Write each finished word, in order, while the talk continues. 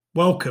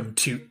Welcome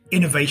to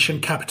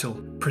Innovation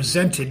Capital,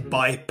 presented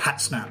by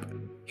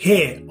PatSnap.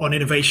 Here on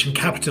Innovation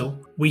Capital,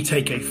 we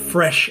take a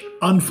fresh,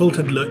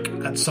 unfiltered look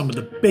at some of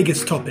the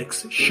biggest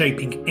topics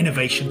shaping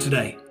innovation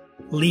today.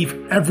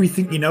 Leave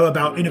everything you know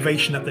about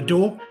innovation at the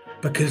door,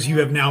 because you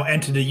have now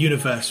entered a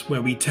universe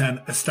where we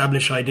turn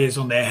established ideas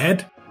on their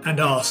head and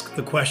ask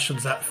the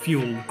questions that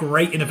fuel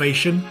great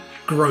innovation,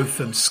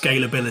 growth, and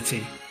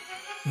scalability.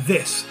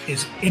 This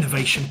is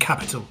Innovation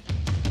Capital.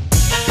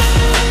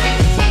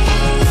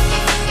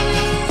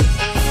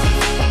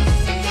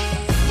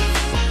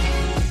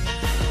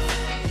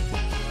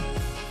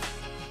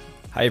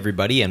 Hi,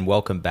 everybody, and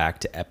welcome back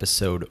to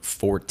episode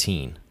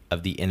 14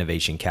 of the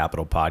Innovation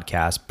Capital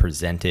podcast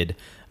presented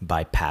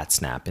by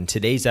PatSnap. In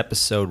today's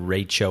episode,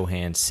 Ray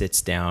Chohan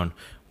sits down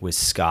with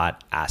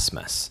Scott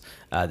Asmus.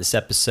 This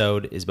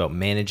episode is about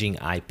managing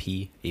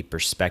IP, a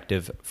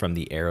perspective from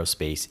the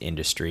aerospace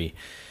industry.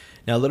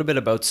 Now, a little bit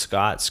about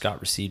Scott. Scott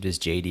received his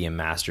JD and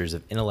Masters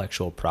of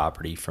Intellectual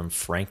Property from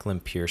Franklin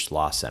Pierce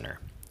Law Center.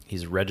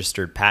 He's a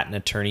registered patent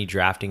attorney,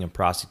 drafting and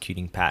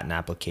prosecuting patent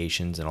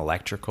applications in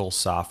electrical,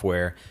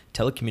 software,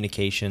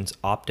 telecommunications,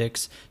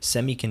 optics,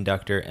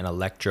 semiconductor, and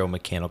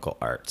electromechanical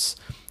arts.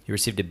 He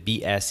received a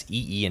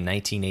BSEE in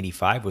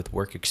 1985 with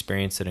work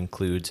experience that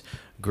includes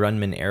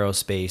Grumman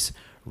Aerospace,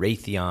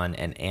 Raytheon,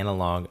 and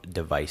Analog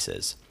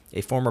Devices.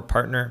 A former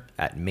partner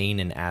at Main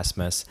and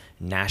Asmus,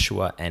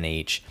 Nashua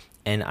NH,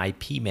 and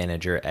IP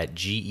manager at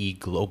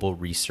GE Global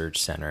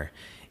Research Center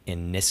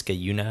in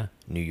Niskayuna,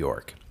 New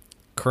York.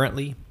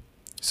 Currently,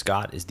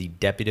 Scott is the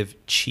Deputy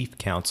Chief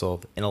Counsel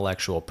of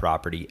Intellectual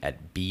Property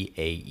at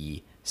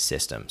BAE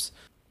Systems.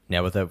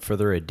 Now, without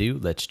further ado,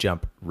 let's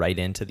jump right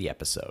into the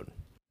episode.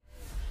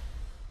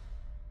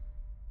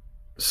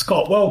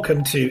 Scott,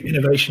 welcome to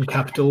Innovation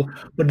Capital.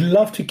 Would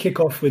love to kick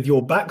off with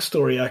your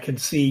backstory. I can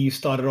see you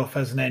started off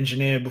as an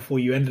engineer before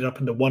you ended up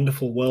in the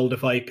wonderful world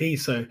of IP.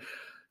 So,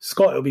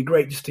 Scott, it would be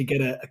great just to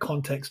get a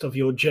context of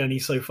your journey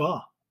so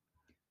far.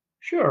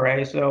 Sure,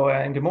 Ray. So,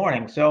 and good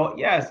morning. So,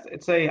 yes,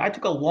 I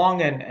took a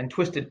long and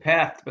twisted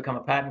path to become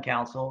a patent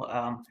counsel.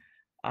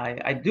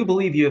 I do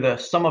believe you're the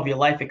sum of your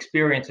life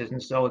experiences,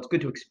 and so it's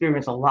good to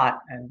experience a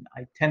lot. And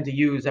I tend to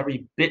use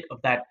every bit of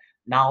that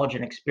knowledge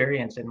and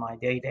experience in my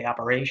day-to-day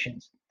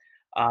operations.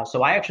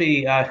 So I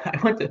actually, I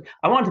wanted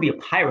to be a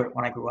pirate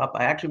when I grew up.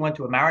 I actually went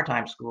to a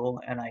maritime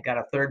school, and I got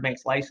a third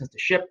mate's license to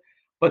ship,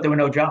 but there were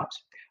no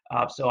jobs.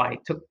 So I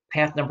took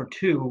path number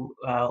 2,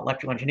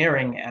 electrical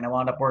engineering, and I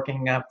wound up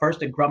working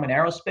first at Grumman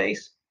Aerospace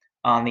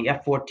on the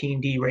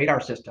F-14D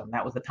radar system.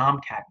 That was the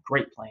Tomcat,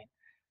 great plane.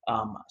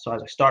 So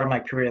as I started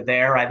my career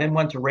there, I then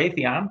went to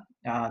Raytheon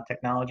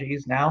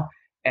Technologies now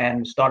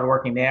and started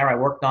working there. I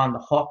worked on the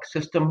Hawk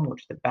system,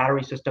 which is the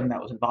battery system that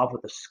was involved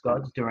with the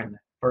Scuds during the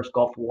first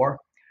Gulf War.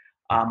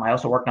 I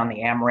also worked on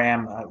the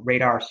AMRAAM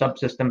radar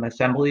subsystem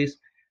assemblies.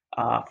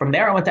 From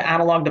there, I went to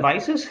Analog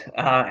Devices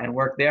and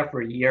worked there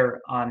for a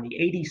year on the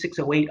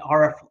 8608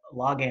 RF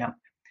log amp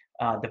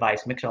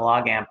device, mixer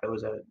log amp. It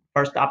was a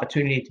first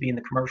opportunity to be in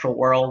the commercial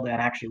world and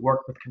actually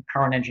work with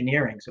concurrent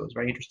engineering. So it was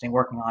very interesting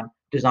working on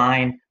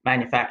design,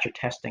 manufacture,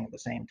 testing at the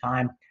same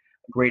time.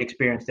 A great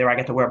experience there. I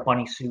got to wear a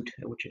bunny suit,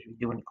 which you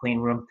do in the clean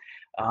room.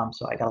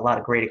 So I got a lot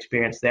of great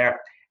experience there.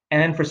 And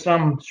then for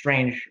some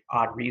strange,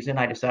 odd reason,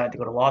 I decided to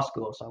go to law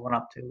school. So I went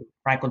up to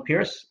Franklin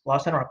Pierce Law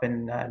Center up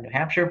in New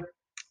Hampshire,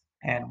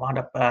 and wound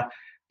up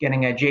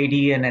getting a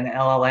JD and an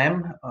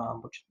LLM,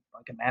 which is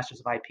like a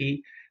Master's of IP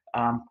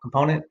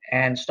component,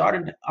 and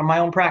started on my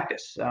own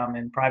practice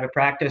in private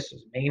practice,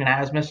 Main and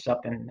Asmus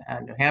up in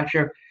New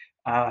Hampshire.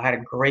 Had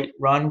a great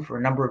run for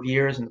a number of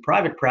years in the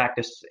private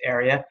practice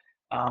area,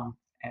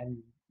 and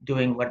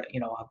doing what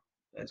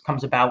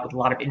comes about with a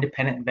lot of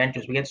independent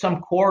inventors. We had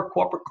some core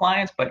corporate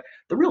clients, but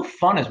the real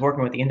fun is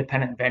working with the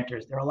independent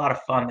inventors. They're a lot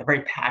of fun. They're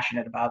very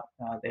passionate about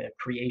their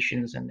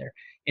creations and their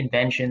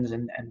inventions,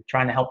 and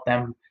trying to help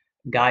them,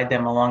 guide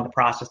them along the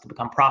process to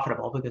become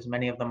profitable, because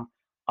many of them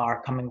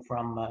are coming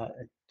from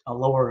a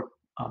lower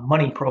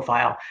money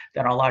profile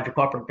than our larger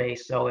corporate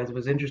base. So it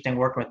was interesting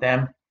working with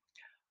them.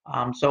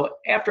 So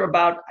after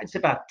I'd say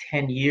about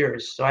 10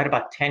 years, so I had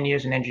about 10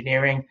 years in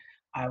engineering.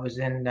 I was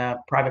in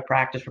private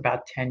practice for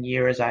about 10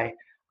 years. I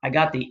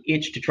got the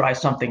itch to try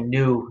something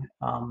new,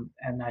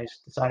 and I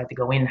decided to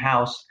go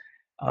in-house.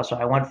 So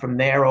I went from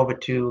there over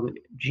to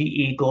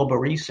GE Global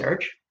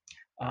Research,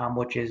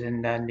 which is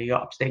in New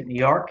York, upstate New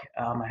York.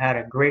 I had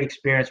a great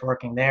experience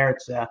working there.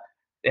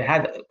 It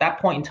had, at that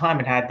point in time,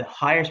 it had the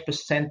highest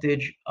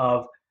percentage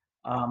of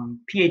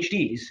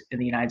PhDs in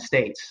the United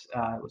States.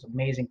 It was an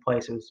amazing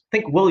place. It was,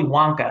 think Willy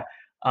Wonka,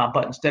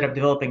 but instead of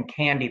developing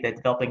candy, they're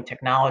developing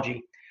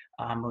technology.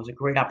 It was a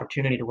great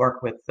opportunity to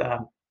work with,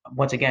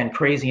 once again,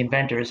 crazy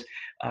inventors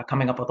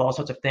coming up with all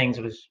sorts of things.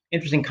 It was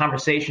interesting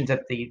conversations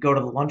you go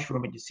to the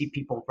lunchroom and you see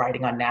people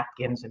writing on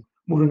napkins and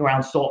moving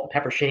around salt and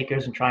pepper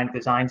shakers and trying to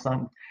design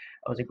something.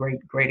 It was a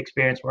great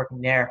experience working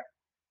there.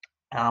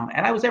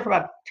 And I was there for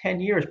about 10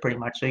 years pretty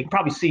much. So you can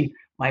probably see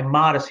my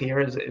modest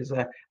here is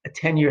a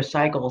 10-year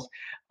cycles.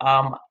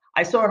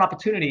 I saw an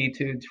opportunity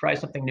to try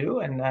something new,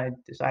 and I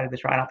decided to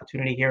try an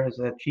opportunity here as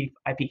a chief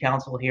IP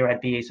counsel here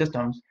at BAE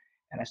Systems.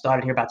 And I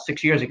started here about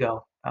 6 years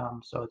ago.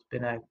 So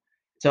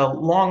it's a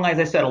long, as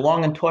I said, a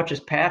long and tortuous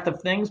path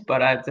of things,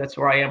 but that's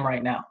where I am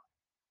right now.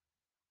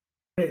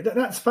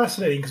 That's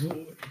fascinating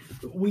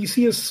because we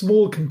see a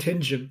small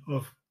contingent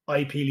of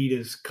IP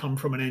leaders come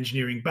from an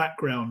engineering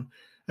background.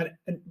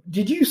 And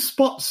did you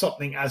spot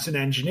something as an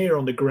engineer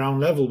on the ground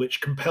level which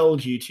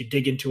compelled you to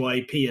dig into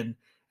IP and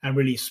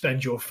really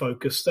spend your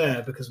focus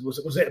there? Because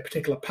was it a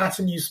particular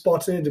pattern you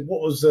spotted?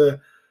 What was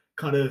the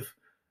kind of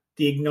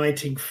the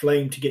igniting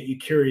flame to get you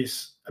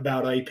curious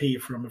about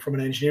IP from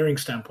an engineering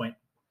standpoint?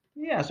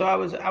 Yeah, so I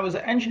was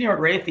an engineer at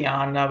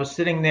Raytheon. I was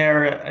sitting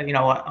there,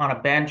 on a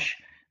bench,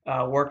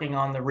 working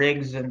on the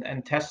rigs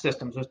and test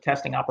systems, was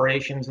testing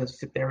operations, and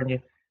sit there and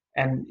it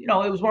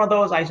was one of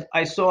those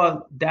I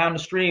saw down the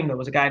stream. There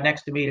was a guy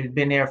next to me that had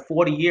been there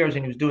 40 years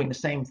and he was doing the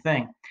same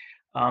thing.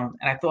 And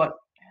I thought,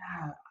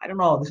 I don't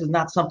know, this is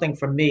not something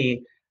for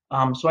me.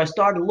 So I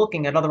started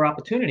looking at other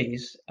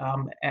opportunities,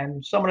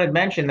 and someone had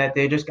mentioned that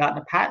they just gotten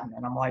a patent,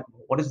 and I'm like,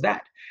 well, what is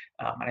that?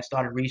 And I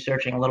started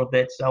researching a little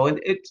bit. So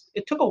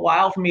it took a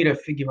while for me to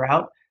figure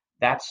out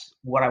that's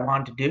what I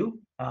wanted to do.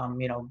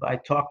 I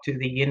talked to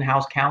the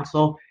in-house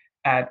counsel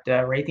at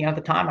Raytheon at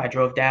the time. I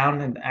drove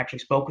down and actually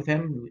spoke with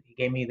him. He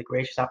gave me the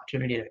gracious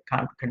opportunity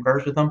to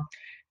converse with him.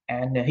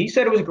 And he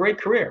said it was a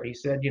great career. He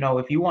said,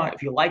 if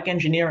you like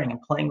engineering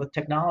and playing with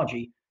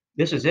technology,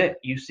 this is it.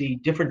 You see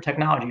different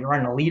technology. You're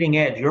on the leading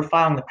edge. You're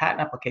filing the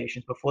patent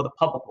applications before the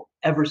public will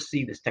ever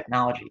see this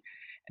technology.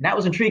 And that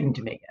was intriguing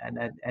to me. And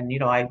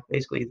I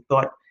basically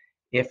thought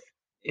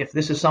if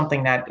this is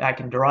something that I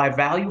can derive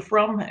value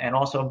from and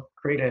also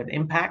create an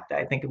impact,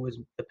 I think it was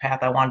the path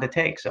I wanted to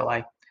take. So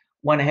I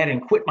went ahead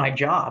and quit my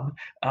job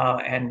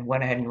and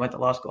went ahead and went to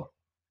law school.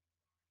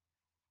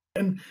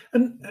 And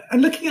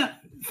looking at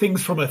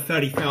things from a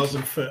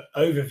 30,000-foot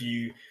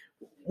overview,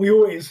 we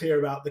always hear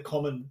about the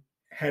common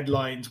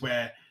headlines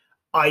where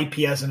IP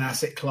as an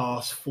asset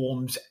class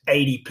forms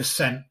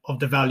 80% of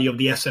the value of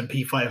the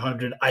S&P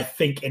 500. I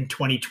think in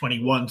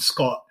 2021,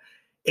 Scott,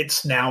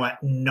 it's now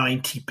at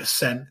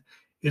 90%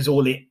 is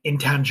all the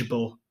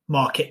intangible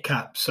market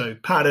cap. So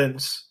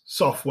patents,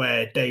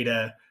 software,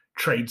 data,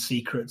 trade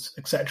secrets,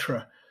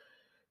 etc.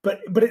 But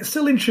it's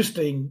still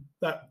interesting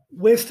that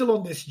we're still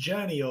on this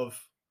journey of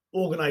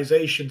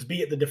organizations,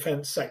 be it the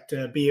defense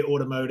sector, be it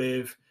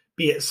automotive,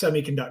 be it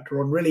semiconductor,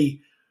 on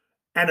really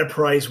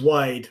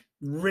enterprise-wide,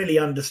 really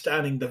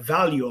understanding the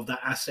value of that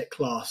asset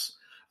class.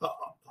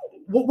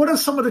 What are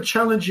some of the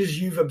challenges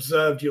you've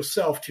observed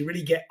yourself to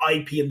really get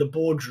IP in the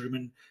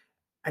boardroom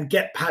and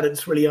get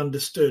patents really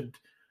understood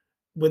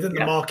within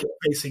the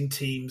market-facing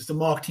teams, the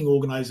marketing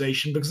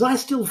organization? Because I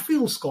still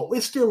feel, Scott,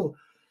 we're still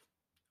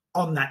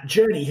on that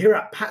journey here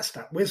at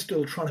PatSnap. We're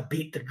still trying to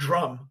beat the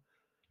drum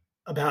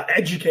about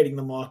educating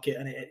the market,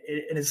 and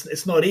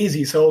it's not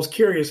easy. So I was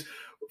curious,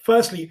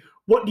 firstly,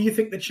 what do you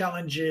think the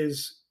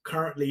challenges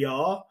currently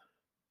are,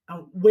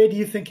 and where do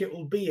you think it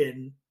will be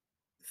in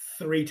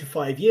 3 to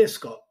 5 years,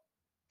 Scott?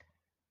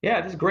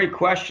 Yeah, this is a great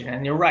question.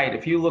 And you're right.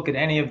 If you look at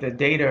any of the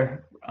data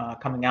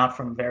coming out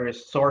from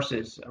various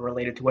sources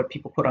related to what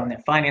people put on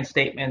their finance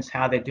statements,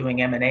 how they're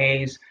doing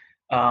M&As,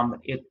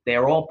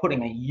 they're all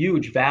putting a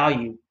huge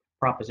value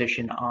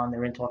proposition on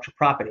their intellectual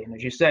property. And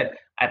as you said,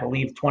 I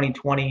believe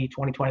 2020,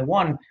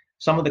 2021,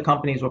 some of the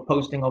companies were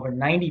posting over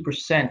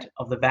 90%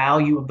 of the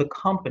value of the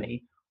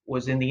company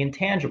was in the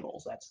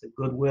intangibles. That's the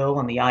goodwill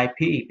and the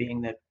IP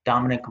being the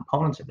dominant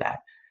components of that.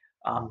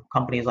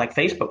 Companies like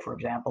Facebook, for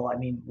example, I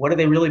mean, what do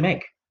they really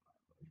make?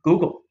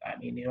 Google, I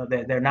mean,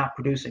 they're not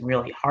producing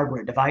really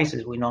hardware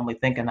devices we normally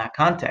think in that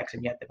context,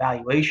 and yet the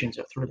valuations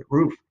are through the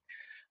roof.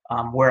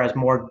 Whereas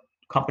more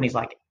companies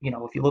like,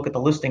 if you look at the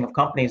listing of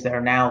companies that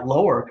are now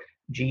lower,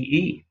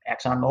 GE,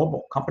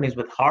 ExxonMobil, companies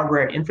with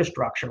hardware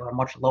infrastructure are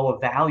much lower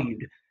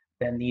valued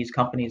than these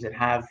companies that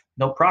have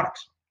no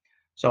products.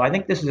 So I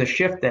think this is a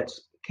shift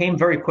that's came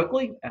very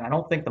quickly, and I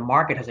don't think the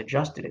market has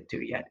adjusted it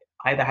to yet.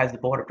 Either has the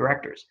board of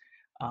directors,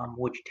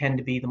 which tend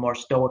to be the more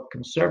stoic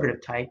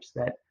conservative types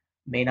that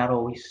may not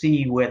always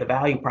see where the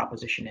value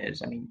proposition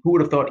is. I mean, who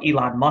would have thought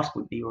Elon Musk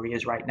would be where he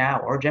is right now,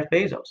 or Jeff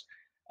Bezos,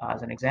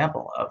 as an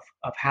example of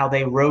how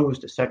they rose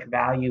to such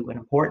value and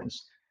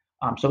importance.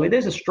 So it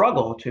is a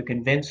struggle to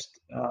convince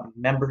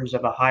members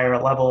of a higher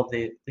level of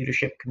the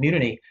leadership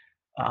community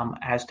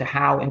as to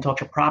how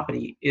intellectual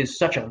property is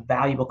such a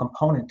valuable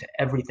component to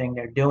everything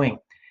they're doing.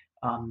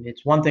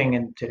 It's one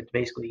thing to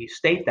basically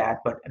state that,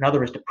 but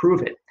another is to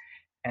prove it.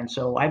 And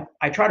so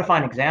I try to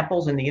find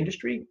examples in the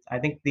industry. I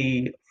think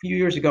a few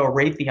years ago,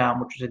 Raytheon,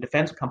 which was a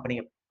defense company,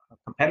 a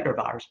competitor of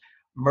ours,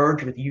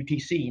 merged with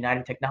UTC,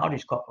 United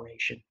Technologies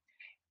Corporation.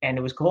 And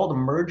it was called a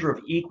merger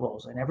of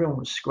equals. And everyone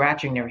was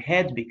scratching their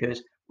heads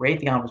because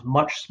Raytheon was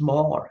much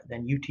smaller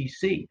than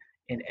UTC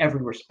in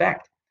every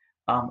respect.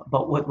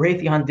 But what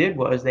Raytheon did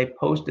was they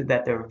posted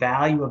that their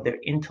value of their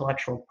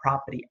intellectual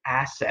property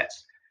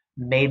assets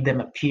made them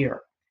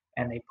appear.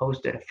 And they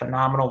posted a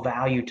phenomenal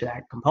value to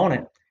that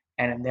component.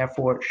 And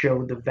therefore, it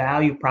showed the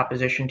value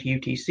proposition to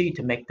UTC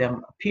to make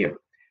them appear.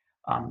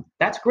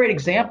 That's a great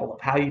example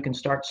of how you can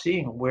start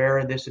seeing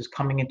where this is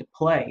coming into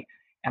play.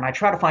 And I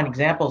try to find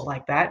examples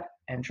like that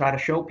and try to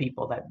show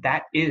people that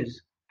that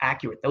is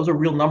accurate. Those are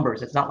real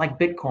numbers. It's not like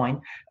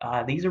Bitcoin.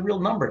 These are real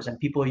numbers, and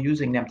people are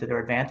using them to their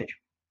advantage.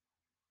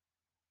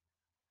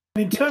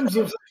 In terms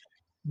of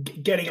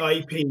getting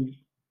IP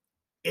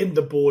in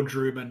the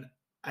boardroom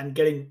and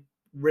getting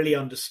really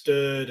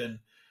understood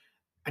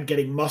and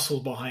getting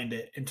muscle behind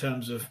it in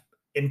terms of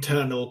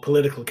internal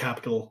political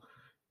capital,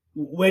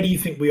 where do you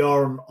think we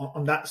are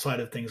on that side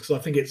of things? Because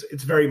I think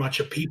it's very much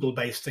a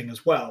people-based thing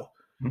as well.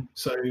 Mm-hmm.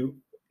 So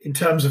in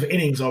terms of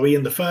innings, are we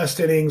in the first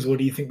innings, or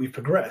do you think we've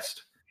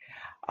progressed?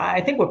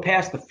 I think we're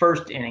past the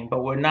first inning,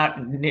 but we're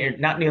not near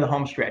the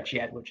home stretch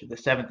yet, which is the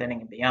seventh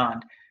inning and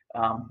beyond.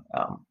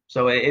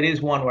 So it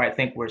is one where I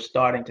think we're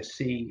starting to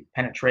see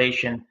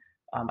penetration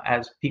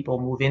as people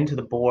move into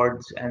the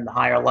boards and the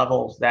higher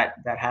levels that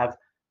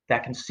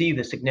can see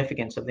the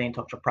significance of the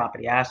intellectual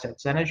property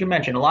assets. And as you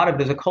mentioned, a lot of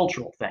it is a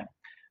cultural thing.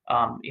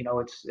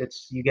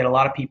 It's you get a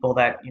lot of people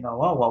that,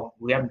 oh,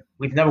 well,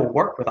 we've never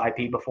worked with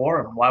IP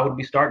before, and why would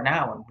we start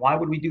now? And why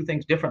would we do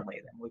things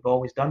differently than we've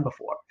always done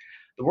before?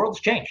 The world's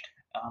changed.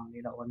 And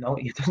no,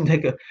 it doesn't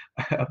take a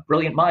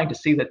brilliant mind to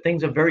see that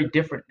things are very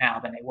different now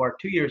than they were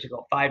 2 years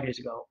ago, 5 years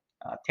ago,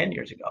 10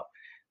 years ago.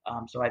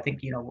 So I think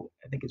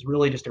it's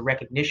really just a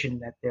recognition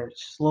that they're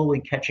slowly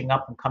catching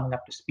up and coming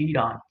up to speed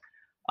on.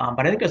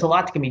 But I think there's a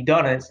lot that can be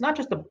done, and it's not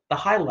just the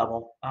high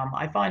level.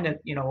 I find that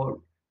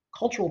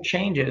cultural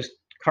changes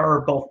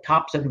occur both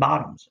tops and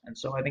bottoms, and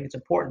so I think it's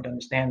important to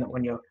understand that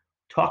when you're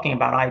talking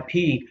about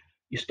IP,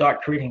 you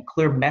start creating a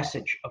clear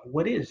message of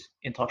what is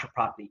intellectual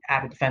property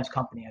at a defense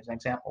company, as an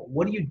example.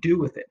 What do you do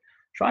with it?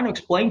 Trying to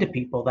explain to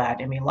people that.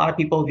 I mean, a lot of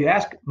people, if you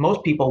ask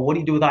most people, what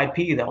do you do with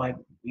IP? They're like,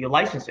 you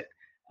license it.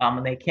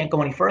 And they can't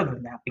go any further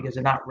than that because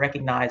they're not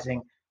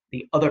recognizing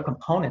the other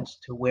components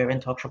to where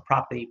intellectual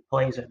property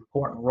plays an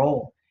important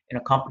role in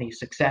a company's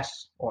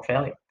success or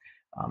failure.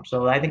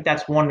 So I think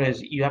that's one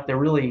is you have to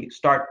really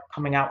start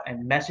coming out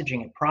and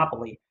messaging it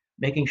properly,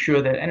 making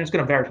sure that, and it's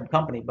going to vary from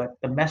company, but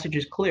the message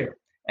is clear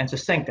and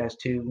succinct as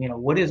to,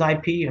 what is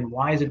IP and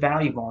why is it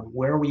valuable and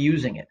where are we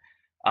using it?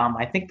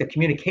 I think the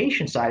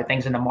communication side of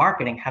things and the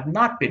marketing have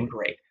not been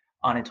great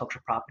on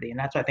intellectual property. And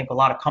that's what I think a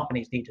lot of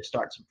companies need to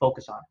start some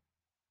focus on.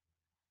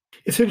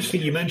 It's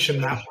interesting you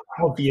mentioned that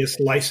obvious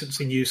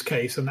licensing use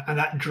case, and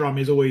that drum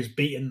is always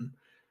beaten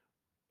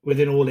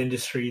within all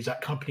industries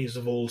at companies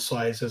of all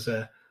sizes as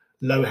a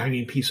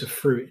low-hanging piece of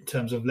fruit in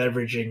terms of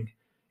leveraging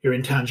your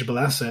intangible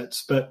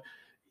assets. But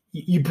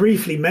you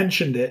briefly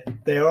mentioned it.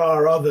 There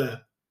are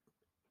other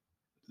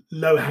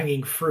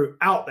low-hanging fruit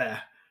out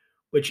there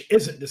which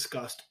isn't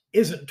discussed,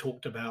 isn't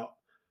talked about.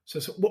 So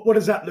what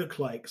does that look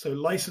like? So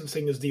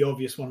licensing is the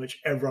obvious one which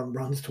everyone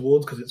runs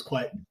towards because it's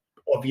quite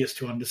obvious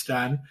to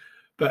understand.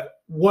 But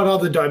what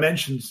other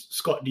dimensions,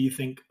 Scott, do you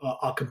think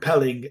are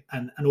compelling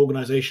and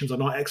organizations are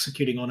not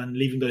executing on and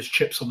leaving those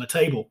chips on the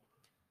table?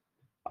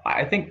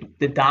 I think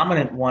the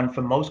dominant one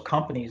for most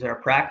companies that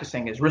are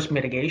practicing is risk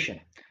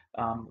mitigation.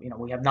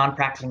 We have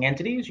non-practicing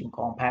entities, you can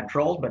call them patent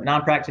trolls, but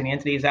non-practicing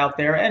entities out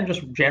there and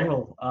just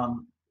general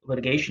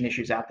litigation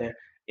issues out there.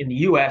 In the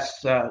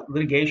U.S., patent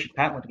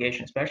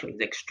litigation especially,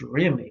 is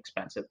extremely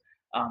expensive.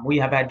 We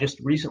have had just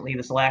recently,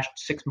 this last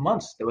 6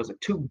 months, there was a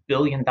 $2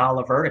 billion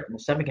verdict in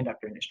the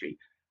semiconductor industry.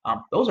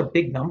 Those are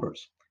big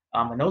numbers,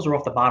 and those are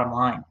off the bottom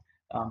line.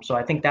 So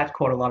I think that's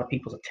caught a lot of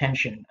people's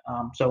attention.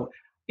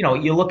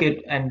 You look at,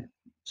 and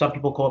some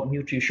people call it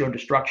mutually assured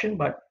destruction,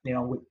 but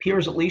with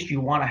peers at least, you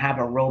want to have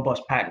a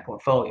robust patent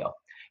portfolio.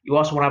 You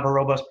also want to have a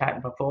robust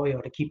patent portfolio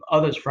to keep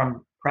others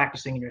from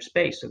practicing in your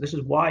space. So this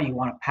is why you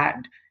want to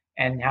patent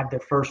and have the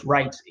first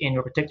rights in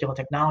your particular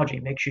technology.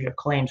 Make sure your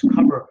claims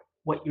cover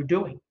what you're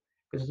doing,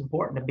 because it's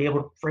important to be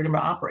able to freedom to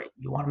operate.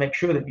 You want to make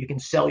sure that you can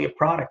sell your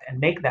product and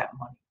make that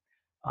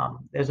money.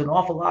 There's an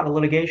awful lot of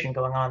litigation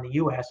going on in the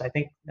U.S. I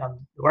think the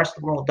rest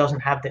of the world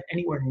doesn't have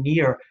anywhere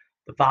near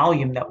the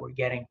volume that we're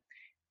getting.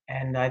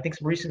 And I think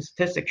some recent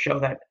statistics show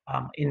that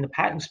in the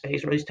patent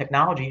space, or at least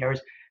technology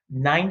areas,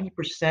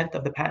 90%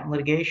 of the patent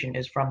litigation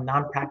is from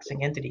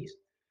non-practicing entities.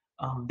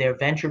 They're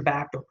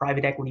venture-backed or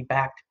private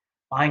equity-backed,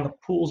 buying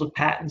up pools of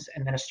patents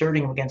and then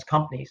asserting them against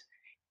companies.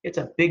 It's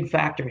a big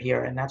factor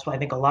here, and that's why I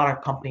think a lot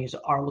of companies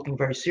are looking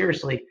very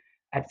seriously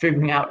at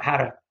figuring out how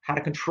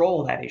to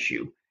control that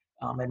issue.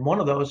 And one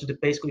of those is to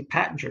basically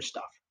patent your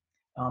stuff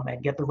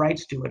and get the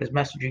rights to it as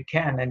best as you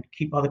can and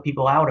keep other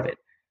people out of it.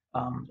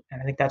 And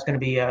I think that's going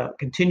to be a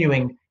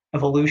continuing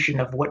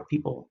evolution of what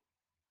people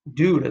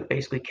do to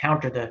basically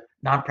counter the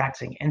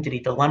non-practicing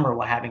entity dilemma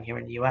we're having here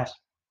in the U.S.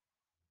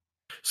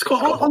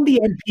 Scott, on the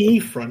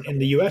NPE front in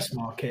the U.S.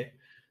 market,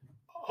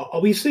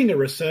 are we seeing a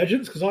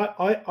resurgence? Because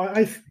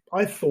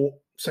I thought,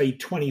 say,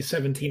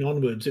 2017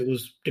 onwards, it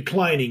was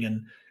declining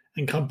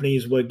and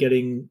companies were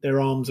getting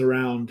their arms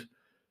around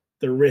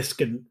the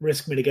risk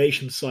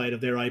mitigation side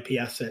of their IP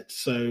assets.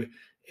 So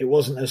it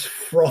wasn't as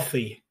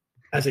frothy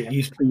as it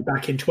used to be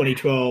back in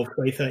 2012,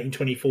 2013,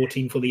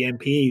 2014 for the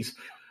NPEs.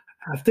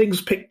 Have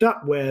things picked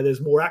up where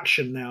there's more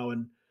action now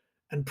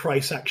and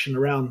price action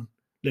around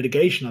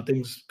litigation? Are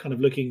things kind of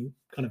looking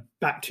kind of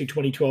back to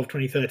 2012,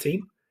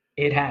 2013?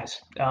 It has.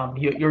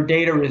 Your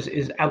data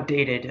is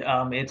outdated.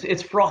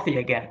 It's frothy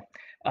again.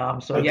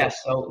 So Okay.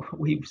 yes, so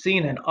we've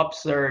seen an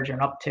upsurge, an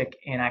uptick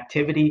in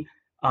activity,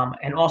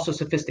 and also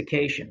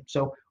sophistication.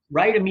 So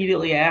right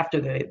immediately after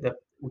the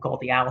we call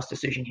it the Alice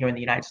decision here in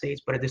the United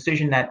States, but a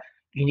decision that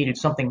you needed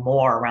something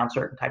more around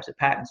certain types of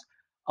patents.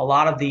 A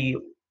lot of the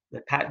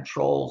patent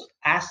trolls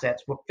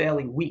assets were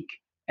fairly weak,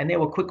 and they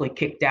were quickly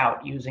kicked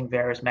out using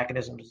various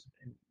mechanisms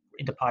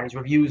into parties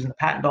reviews in the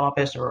patent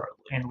office or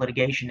in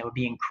litigation. They were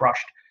being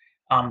crushed.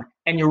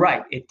 And you're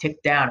right, it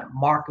ticked down, it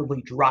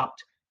markedly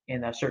dropped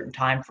in a certain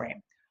time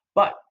frame.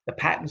 But the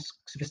patent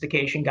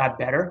sophistication got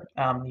better.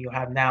 You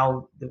have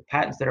now the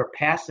patents that are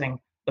passing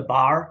the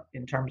bar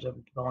in terms of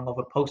going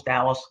over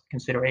post-Alice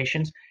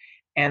considerations,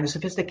 and the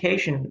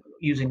sophistication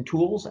using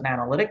tools and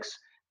analytics,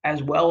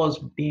 as well as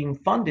being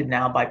funded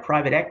now by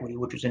private equity,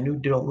 which is a new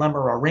dilemma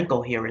or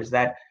wrinkle here, is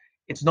that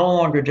it's no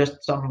longer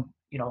just some,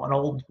 an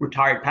old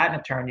retired patent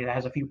attorney that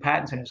has a few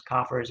patents in his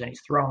coffers and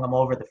he's throwing them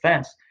over the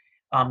fence.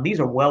 These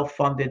are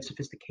well-funded,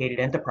 sophisticated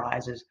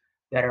enterprises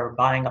that are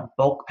buying up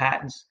bulk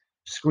patents,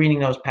 screening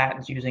those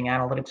patents using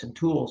analytics and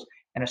tools,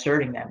 and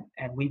asserting them.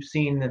 And we've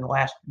seen in the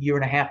last year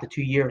and a half to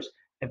 2 years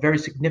a very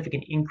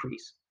significant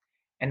increase.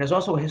 And there's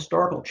also a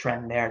historical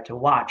trend there to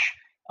watch.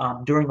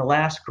 During the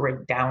last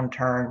great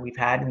downturn we've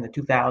had in the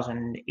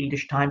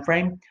 2008-ish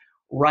timeframe,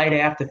 right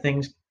after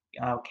things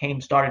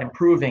started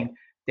improving,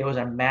 there was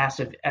a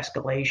massive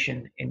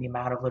escalation in the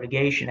amount of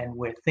litigation, and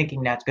we're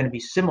thinking that's going to be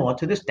similar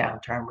to this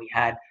downturn we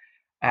had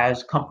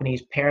as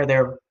companies pare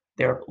their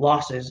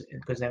losses,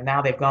 because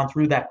they've gone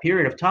through that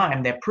period of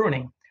time, they're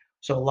pruning.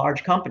 So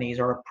large companies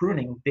are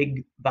pruning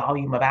big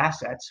volume of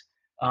assets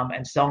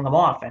and selling them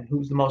off. And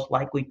who's the most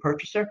likely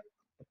purchaser?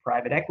 The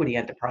private equity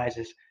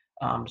enterprises.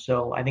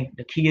 So I think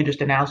Nokia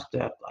just announced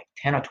like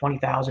 10 or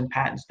 20,000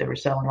 patents they were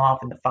selling off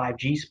in the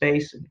 5G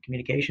space, in the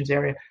communications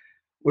area.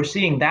 We're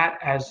seeing that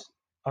as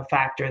a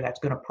factor that's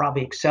going to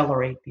probably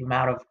accelerate the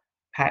amount of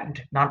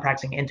patent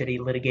non-practicing entity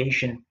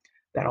litigation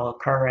that'll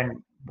occur,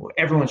 and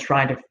everyone's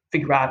trying to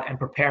figure out and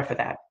prepare for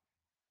that.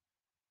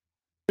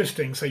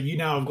 Interesting. So you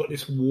now have got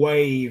this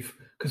wave,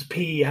 because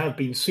PE have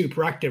been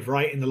super active,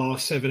 right, in the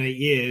last 7-8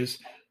 years.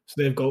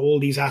 So they've got all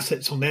these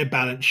assets on their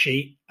balance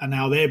sheet, and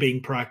now they're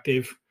being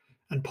proactive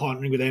and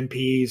partnering with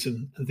NPEs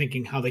and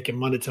thinking how they can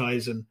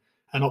monetize and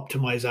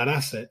optimize that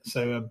asset.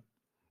 So,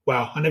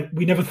 wow,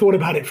 we never thought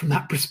about it from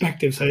that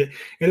perspective. So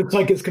it looks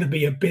like it's going to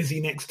be a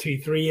busy next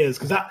 2-3 years,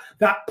 because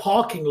that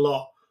parking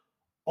lot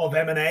of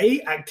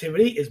M&A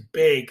activity is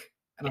big.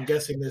 And I'm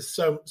guessing there's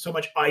so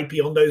much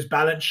IP on those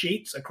balance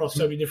sheets across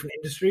so many different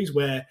industries,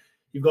 where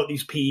you've got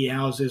these PE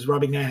houses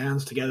rubbing their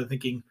hands together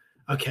thinking,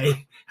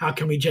 okay, how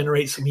can we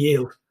generate some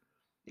yield?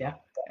 Yeah.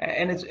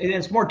 And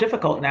it's more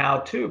difficult now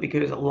too,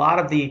 because a lot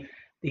of the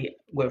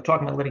we're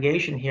talking about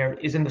litigation here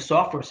is in the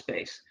software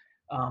space.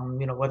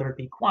 Whether it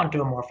be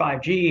quantum or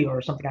 5G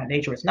or something of that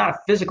nature, it's not a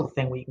physical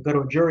thing where you can go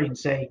to a jury and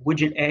say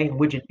widget A and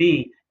widget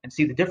B and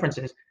see the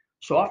differences.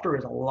 Software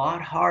is a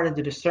lot harder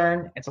to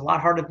discern. It's a lot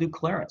harder to do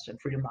clearance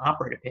and freedom to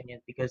operate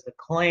opinion, because the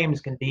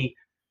claims can be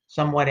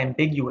somewhat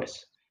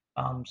ambiguous.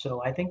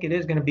 So I think it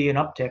is going to be an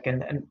uptick.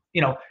 And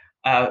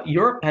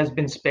Europe has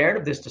been spared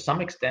of this to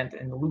some extent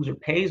in the loser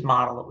pays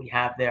model that we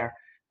have there,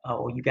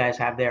 or you guys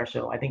have there.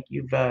 So I think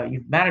you've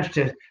managed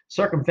to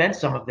circumvent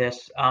some of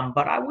this.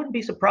 But I wouldn't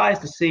be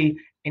surprised to see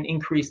an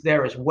increase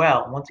there as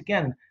well. Once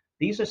again,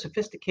 these are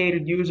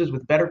sophisticated users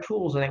with better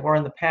tools than they were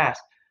in the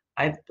past.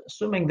 I'm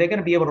assuming they're going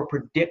to be able to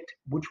predict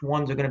which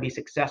ones are going to be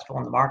successful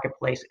in the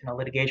marketplace in a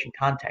litigation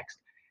context.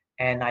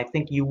 And I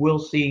think you will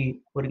see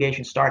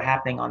litigation start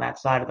happening on that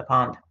side of the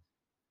pond.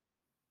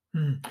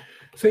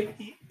 So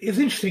it's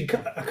interesting.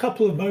 A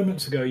couple of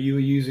moments ago, you were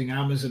using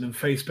Amazon and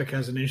Facebook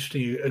as an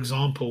interesting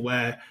example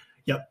where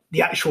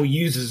the actual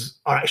users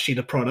are actually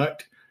the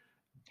product,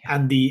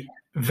 and the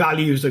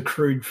values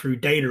accrued through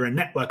data and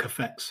network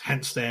effects,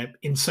 hence their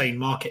insane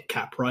market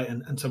cap, right?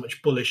 And so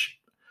much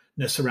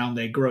bullishness around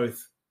their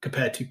growth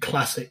compared to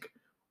classic,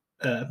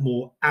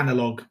 more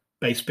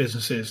analog-based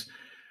businesses.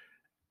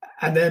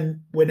 And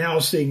then we're now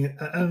seeing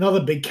another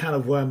big can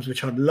of worms,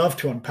 which I'd love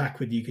to unpack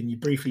with you. Can you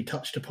briefly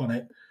touched upon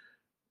it?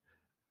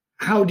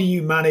 How do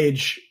you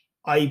manage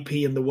IP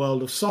in the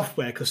world of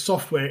software? Because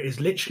software is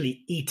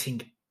literally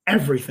eating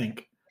everything,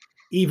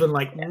 even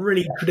like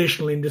really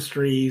traditional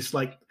industries.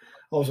 Like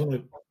I was on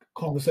a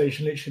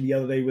conversation literally the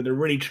other day with a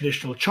really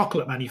traditional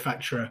chocolate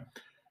manufacturer,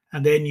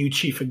 and their new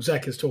chief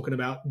exec is talking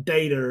about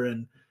data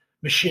and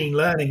machine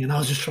learning. And I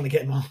was just trying to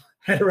get my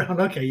head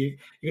around, okay, you're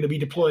going to be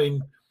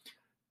deploying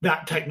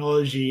that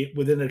technology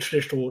within a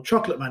traditional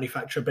chocolate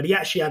manufacturer, but he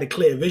actually had a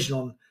clear vision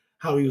on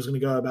how he was going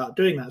to go about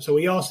doing that. So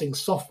we are seeing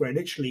software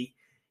literally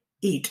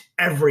eat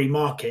every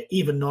market,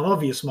 even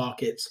non-obvious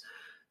markets.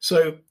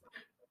 So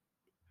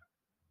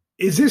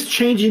is this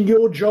changing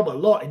your job a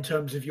lot in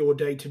terms of your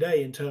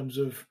day-to-day, in terms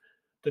of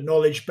the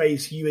knowledge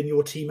base you and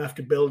your team have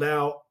to build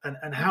out?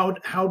 And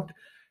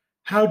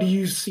how do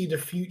you see the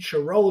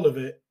future role of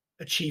it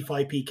a chief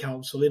IP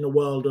counsel in a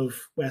world of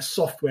where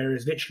software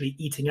is literally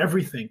eating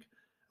everything?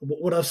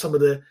 What are some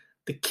of the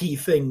key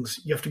things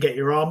you have to get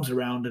your arms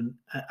around and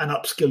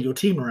upskill your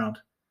team around?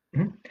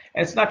 Mm-hmm.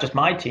 And it's not just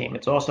my team,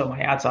 it's also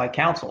my outside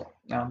counsel.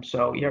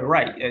 So you're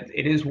right.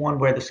 It is one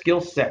where the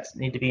skill sets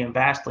need to be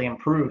vastly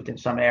improved in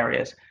some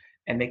areas,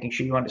 and making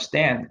sure you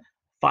understand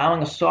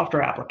filing a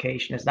software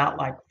application is not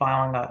like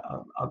filing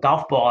a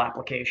golf ball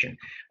application.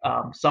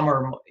 Some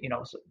are,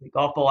 the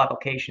golf ball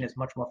application is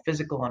much more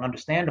physical and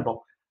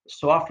understandable. The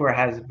software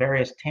has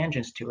various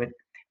tangents to it.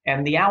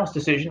 And the Alice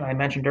decision I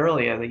mentioned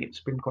earlier, the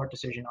Supreme Court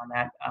decision on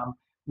that,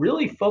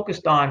 really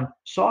focused on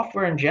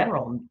software in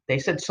general. They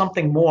said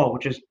something more,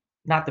 which is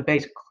not the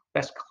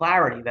best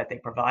clarity that they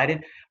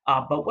provided.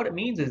 But what it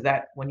means is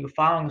that when you're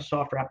filing a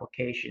software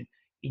application,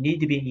 you need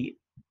to be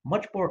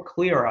much more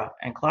clearer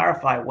and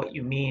clarify what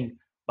you mean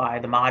by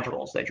the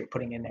modules that you're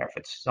putting in there. If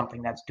it's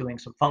something that's doing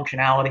some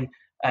functionality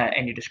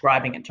and you're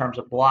describing in terms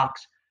of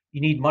blocks,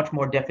 you need much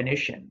more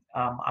definition.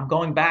 I'm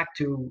going back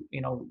to,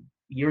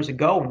 years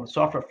ago when the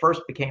software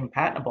first became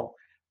patentable.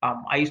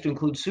 I used to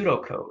include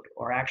pseudocode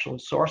or actual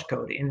source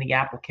code in the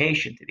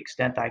application to the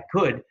extent I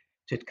could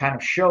to kind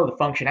of show the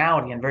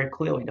functionality and very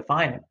clearly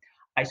define it.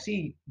 I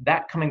see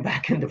that coming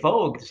back into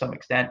vogue to some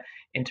extent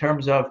in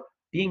terms of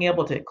being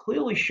able to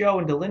clearly show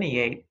and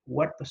delineate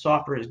what the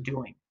software is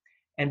doing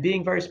and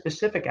being very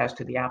specific as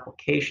to the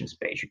application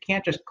space. You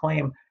can't just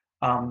claim,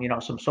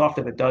 some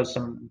software that does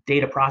some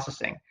data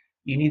processing.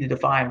 You need to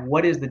define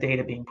what is the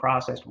data being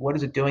processed, what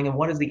is it doing, and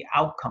what is the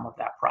outcome of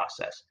that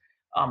process.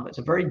 It's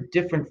a very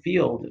different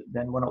field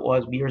than when it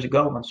was years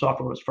ago when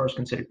software was first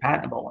considered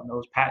patentable, and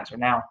those patents are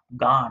now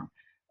gone.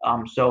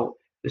 So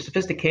the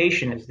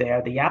sophistication is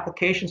there. The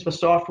applications for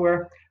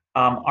software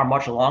are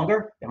much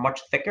longer, they're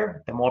much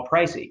thicker, they're more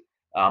pricey.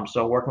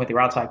 So working with your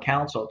outside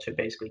counsel to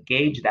basically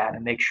gauge that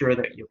and make sure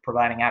that you're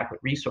providing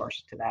adequate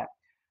resources to that.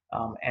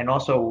 And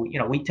also,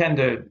 we tend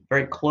to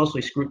very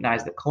closely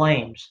scrutinize the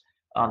claims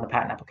on the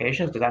patent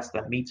applications because that's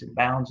the metes and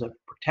bounds of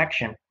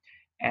protection.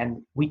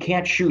 And we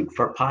can't shoot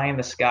for pie in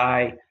the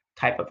sky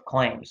type of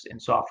claims in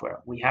software.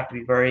 We have to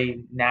be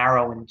very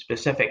narrow and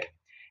specific.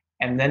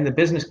 And then the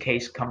business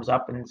case comes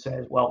up and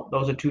says, well,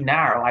 those are too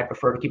narrow. I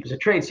prefer to keep as a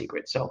trade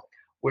secret. So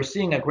we're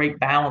seeing a great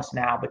balance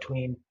now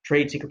between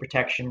trade secret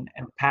protection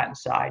and patent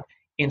side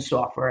in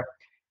software.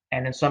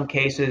 And in some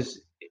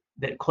cases,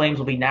 the claims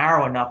will be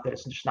narrow enough that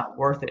it's just not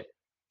worth it.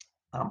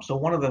 So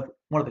one of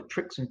the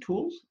tricks and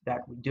tools that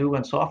we do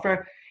in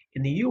software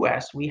in the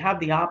U.S., we have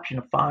the option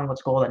of filing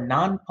what's called a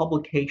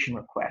non-publication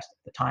request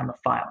at the time of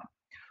filing.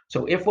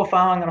 So if we're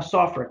filing on a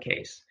software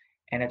case,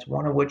 and it's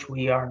one in which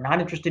we are not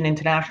interested in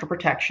international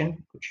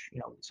protection, which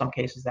in some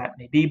cases that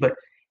may be, but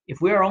if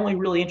we are only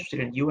really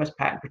interested in U.S.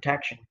 patent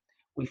protection,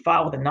 we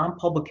file with a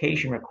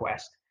non-publication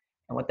request.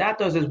 And what that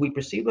does is we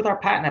proceed with our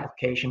patent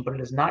application, but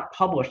it is not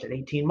published at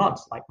 18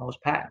 months like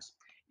most patents.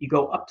 You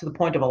go up to the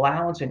point of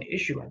allowance and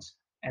issuance,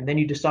 and then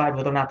you decide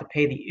whether or not to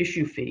pay the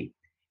issue fee.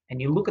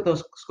 And you look at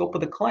those scope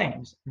of the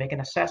claims, make an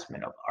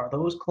assessment of, are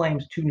those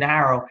claims too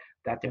narrow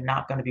that they're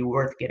not going to be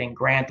worth getting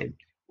granted?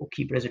 We'll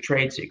keep it as a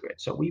trade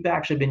secret. So we've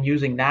actually been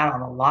using that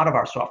on a lot of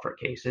our software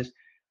cases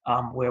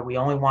where we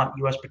only want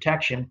U.S.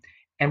 protection,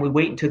 and we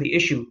wait until the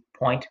issue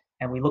point,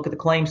 and we look at the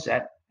claim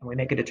set, and we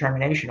make a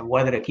determination of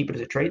whether to keep it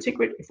as a trade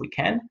secret if we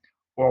can,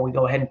 or we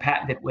go ahead and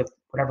patent it with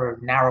whatever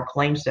narrow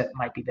claim set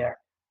might be there.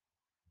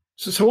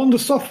 So on the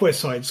software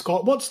side,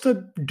 Scott, what's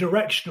the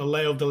directional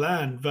lay of the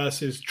land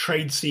versus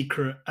trade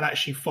secret and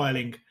actually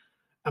filing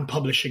and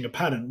publishing a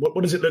patent?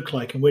 What does it look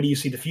like, and where do you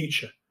see the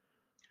future?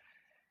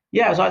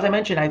 Yeah, so as I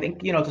mentioned, I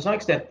think, to some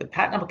extent, the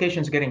patent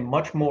applications are getting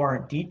much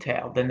more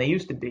detailed than they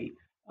used to be.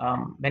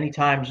 Many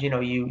times,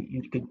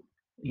 you could,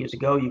 years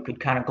ago, you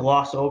could kind of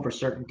gloss over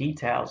certain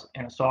details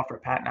in a software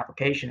patent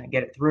application and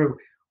get it through.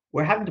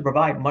 We're having to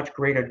provide much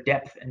greater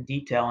depth and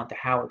detail into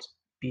how it's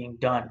being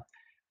done.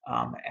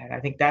 And I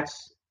think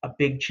that's a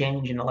big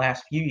change in the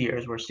last few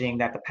years. We're seeing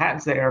that the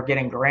patents that are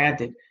getting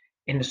granted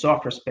in the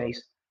software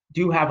space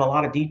do have a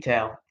lot of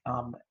detail,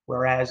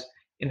 whereas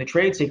in the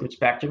trade secret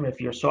spectrum, if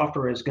your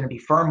software is going to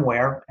be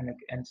firmware and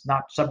it's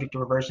not subject to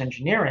reverse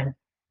engineering,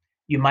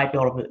 you might be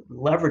able to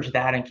leverage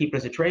that and keep it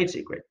as a trade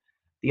secret.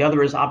 The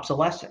other is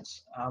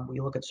obsolescence. We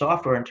look at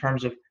software in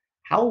terms of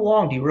how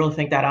long do you really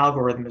think that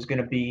algorithm is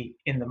going to be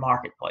in the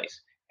marketplace,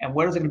 and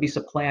where is it going to be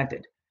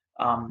supplanted?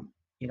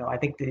 I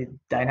think the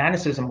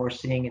dynamicism we're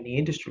seeing in the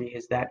industry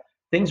is that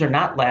things are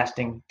not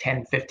lasting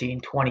 10,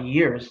 15, 20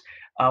 years.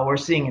 We're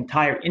seeing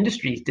entire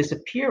industries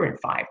disappear in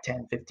 5,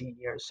 10, 15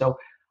 years. So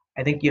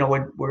I think, we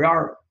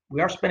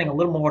are spending a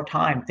little more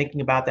time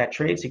thinking about that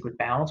trade secret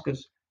balance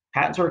because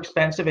patents are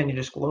expensive and you're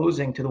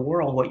disclosing to the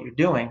world what you're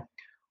doing.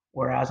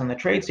 Whereas on the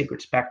trade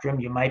secret spectrum,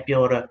 you might be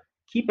able to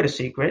keep it a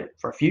secret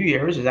for a few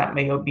years, as that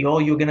may be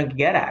all you're going to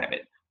get out of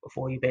it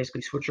before you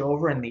basically switch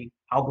over and the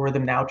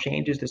algorithm now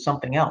changes to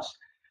something else.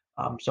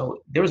 So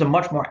there's a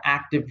much more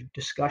active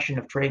discussion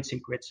of trade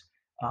secrets.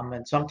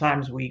 And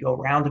sometimes we go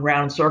round and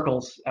round in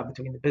circles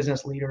between the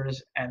business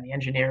leaders and the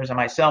engineers and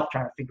myself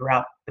trying to figure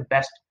out the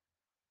best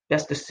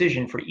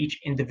decision for each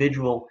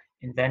individual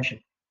invention.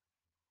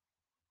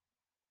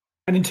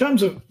 And in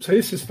terms of, so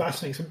this is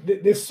fascinating. So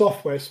this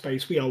software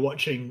space we are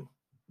watching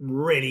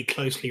really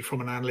closely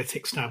from an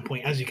analytics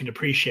standpoint, as you can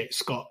appreciate,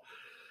 Scott.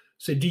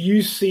 So do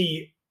you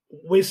see,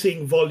 we're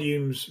seeing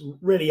volumes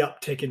really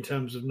uptick in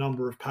terms of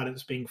number of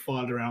patents being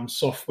filed around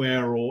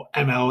software or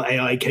ML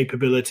AI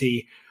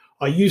capability.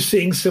 Are you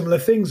seeing similar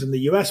things in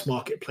the US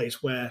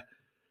marketplace where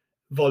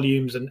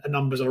volumes and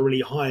numbers are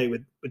really high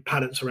with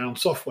patents around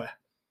software?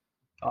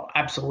 Oh,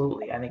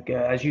 absolutely. I think,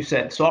 as you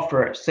said,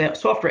 software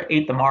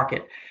ate the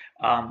market,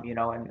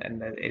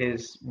 and it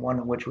is one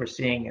in which we're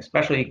seeing,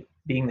 especially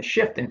being the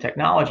shift in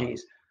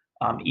technologies,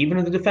 even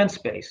in the defense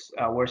space,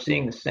 we're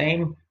seeing the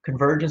same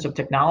convergence of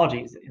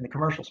technologies in the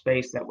commercial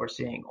space that we're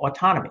seeing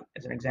autonomy,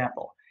 as an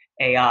example,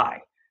 AI,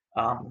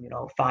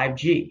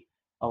 5G.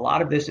 A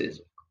lot of this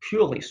is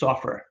purely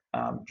software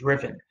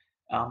driven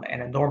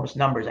and enormous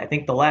numbers. I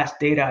think the last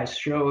data I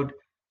showed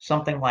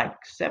something like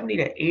 70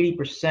 to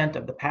 80%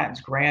 of the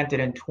patents granted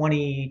in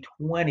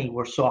 2020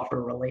 were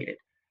software related.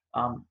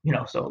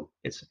 So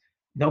it's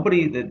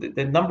nobody,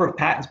 the number of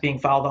patents being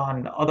filed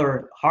on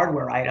other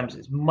hardware items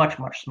is much,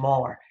 much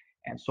smaller,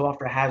 and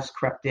software has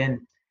crept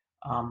in.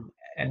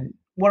 And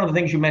one of the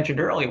things you mentioned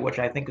earlier, which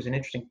I think is an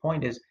interesting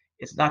point, is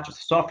it's not just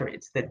the software,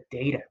 it's the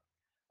data.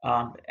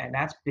 And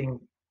that's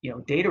being,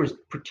 data is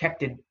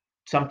protected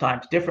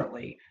sometimes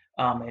differently.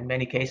 In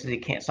many cases,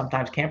 it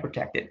sometimes can't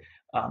protect it.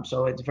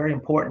 So it's very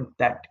important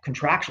that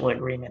contractual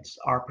agreements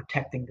are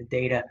protecting the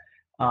data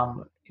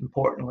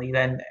importantly.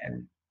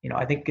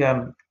 I think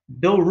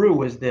Bill Rue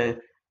was the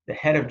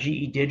head of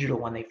GE Digital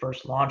when they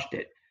first launched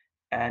it.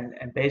 And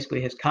basically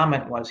his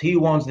comment was, he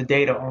who owns the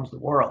data owns the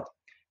world.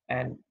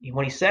 And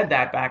when he said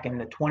that back in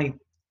the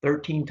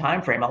 2013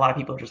 timeframe, a lot of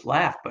people just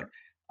laughed, but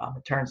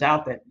it turns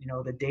out that,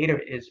 the data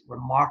is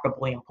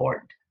remarkably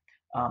important.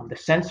 The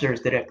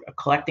sensors that are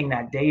collecting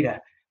that data,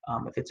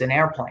 if it's an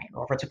airplane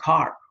or if it's a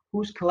car,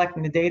 who's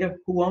collecting the data,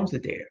 who owns the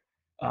data,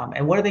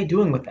 and what are they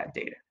doing with that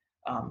data?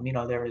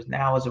 There is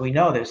now, as we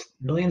know, there's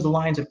millions of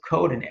lines of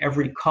code in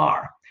every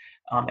car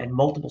and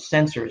multiple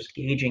sensors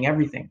gauging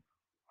everything.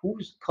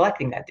 Who's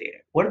collecting that data?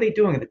 What are they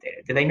doing with the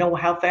data? Do they know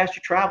how fast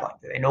you're traveling?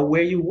 Do they know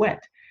where you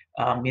went?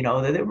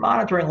 They're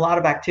monitoring a lot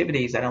of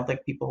activities I don't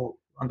think people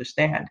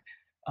understand.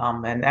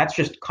 And that's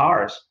just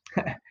cars,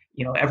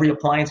 every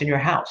appliance in your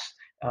house,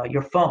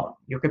 your phone,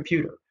 your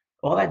computer.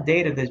 All that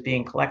data that's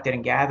being collected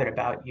and gathered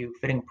about you,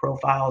 fitting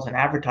profiles and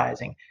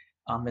advertising,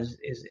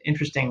 is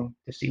interesting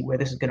to see where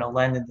this is going to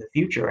lend in the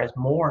future as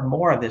more and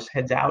more of this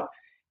heads out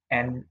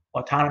and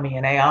autonomy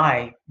and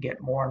AI get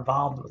more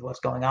involved with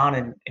what's going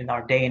on in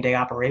our day-to-day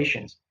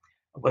operations,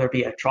 whether it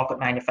be a chocolate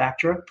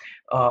manufacturer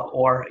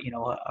or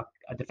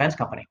a defense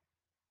company.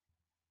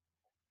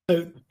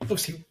 So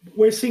obviously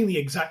we're seeing the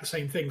exact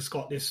same thing,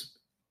 Scott, this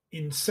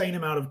insane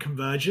amount of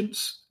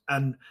convergence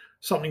and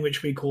something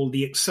which we call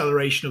the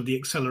acceleration of the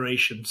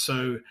acceleration.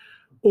 So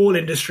all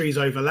industries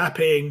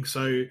overlapping.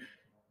 So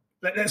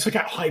let's look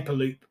at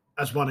Hyperloop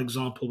as one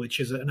example, which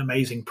is an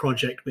amazing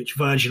project which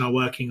Virgin are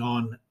working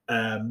on.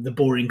 The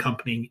Boring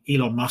company,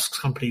 Elon Musk's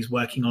company, is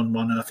working on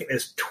one. And I think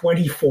there's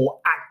 24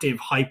 active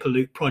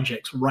Hyperloop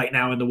projects right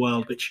now in the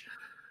world, which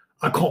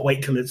I can't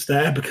wait till it's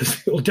there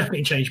because it will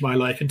definitely change my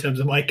life in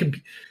terms of my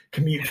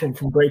commute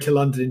from Greater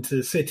London into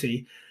the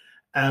city.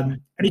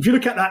 And if you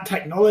look at that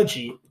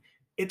technology,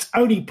 it's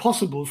only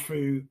possible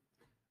through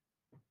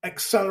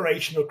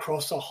acceleration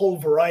across a whole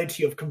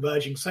variety of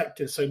converging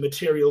sectors. So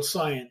material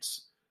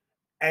science,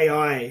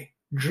 AI,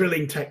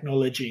 drilling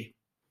technology,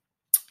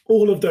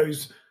 all of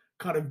those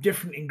kind of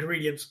different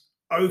ingredients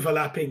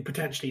overlapping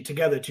potentially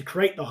together to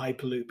create the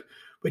Hyperloop,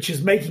 which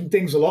is making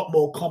things a lot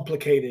more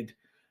complicated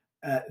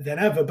than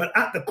ever. But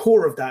at the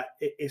core of that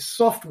is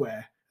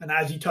software. And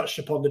as you touched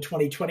upon, the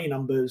 2020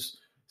 numbers,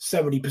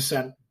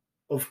 70%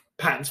 of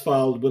patents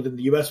filed within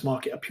the US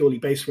market are purely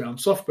based around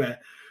software.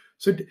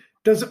 So do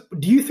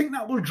you think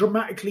that will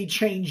dramatically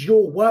change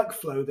your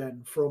workflow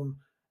then from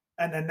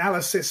an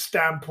analysis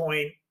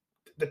standpoint,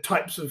 the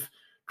types of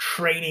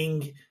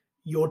training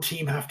your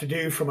team have to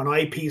do from an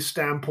IP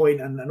standpoint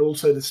and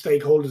also the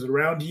stakeholders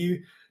around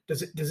you?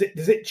 Does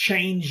it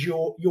change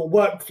your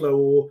workflow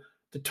or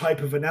the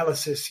type of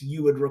analysis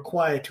you would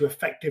require to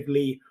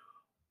effectively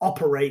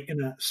operate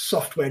in a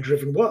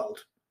software-driven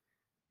world?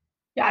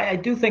 Yeah, I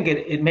do think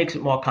it makes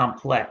it more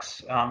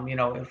complex.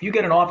 If you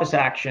get an office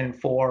action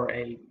for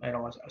a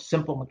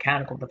simple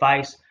mechanical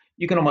device,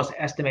 you can almost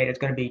estimate it's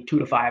going to be 2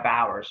 to 5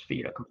 hours for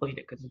you to complete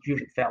it because it's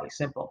usually fairly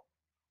simple.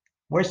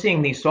 We're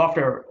seeing these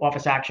software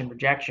office action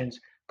rejections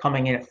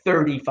coming in at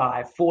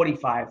 35,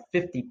 45,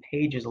 50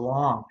 pages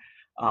long,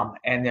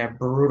 and they're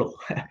brutal.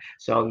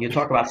 So you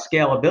talk about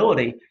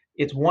scalability.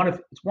 It's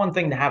one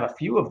thing to have a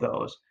few of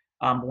those.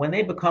 When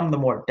they become the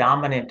more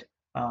dominant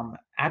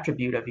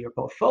attribute of your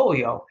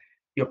portfolio,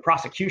 your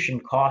prosecution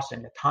costs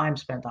and the time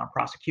spent on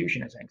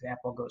prosecution, as an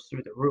example, goes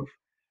through the roof.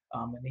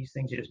 And these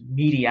things are just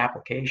meaty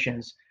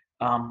applications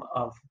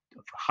of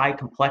high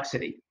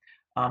complexity.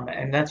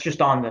 And that's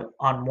just on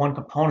one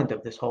component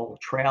of this whole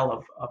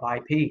trail of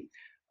IP.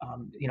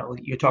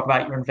 You talk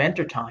about your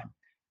inventor time.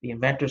 the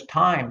inventor's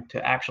time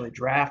to actually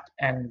draft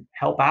and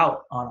help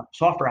out on a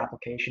software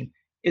application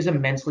is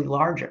immensely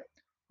larger.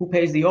 Who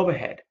pays the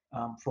overhead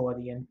for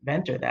the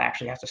inventor that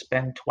actually has to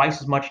spend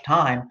twice as much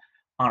time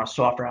on a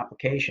software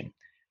application?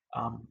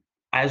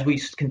 As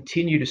we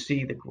continue to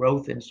see the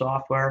growth in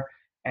software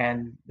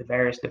and the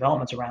various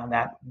developments around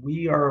that,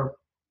 we are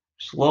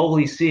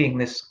slowly seeing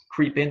this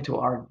creep into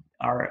our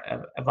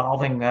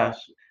evolving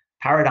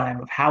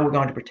paradigm of how we're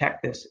going to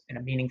protect this in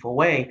a meaningful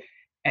way,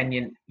 and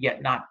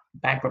yet not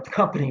bankrupt the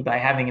company by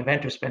having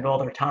inventors spend all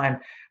their time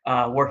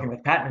working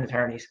with patent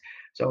attorneys.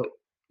 So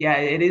yeah,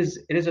 it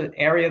is an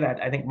area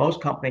that I think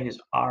most companies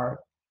are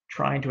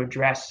trying to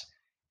address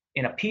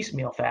in a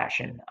piecemeal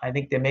fashion. I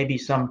think there may be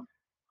some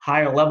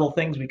higher level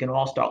things we can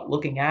all start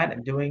looking at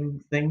and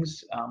doing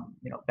things,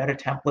 better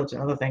templates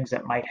and other things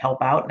that might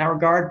help out in that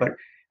regard. But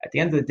at the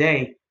end of the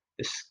day,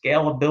 the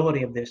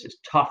scalability of this is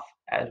tough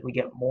as we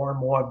get more and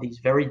more of these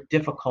very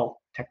difficult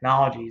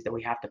technologies that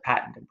we have to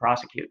patent and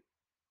prosecute.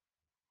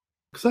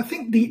 Because I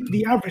think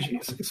the average,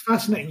 it's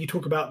fascinating you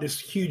talk about this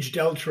huge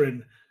delta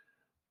in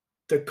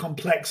the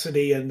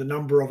complexity and the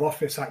number of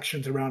office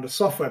actions around a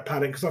software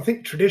patent, because I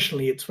think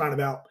traditionally it's around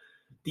about,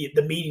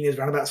 the median is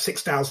around about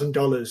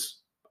 $6,000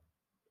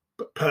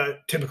 per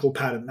typical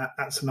patent.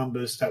 That's the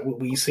numbers that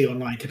we see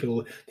online.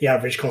 The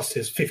average cost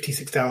is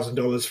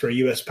 $56,000 for a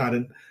US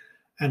patent.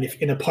 And if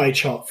in a pie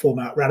chart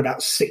format, around about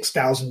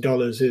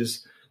 $6,000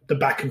 is the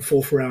back and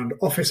forth around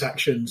office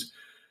actions.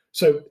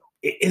 So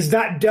is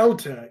that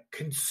delta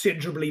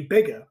considerably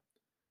bigger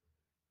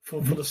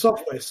for the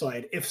software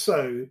side? If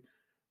so,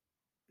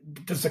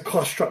 does the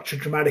cost structure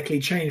dramatically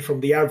change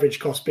from the average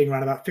cost being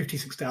around about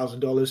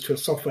 $56,000 to a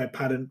software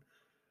patent?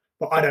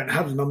 Well, I don't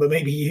have the number,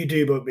 maybe you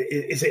do, but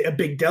is it a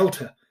big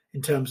delta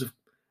in terms of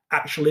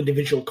actual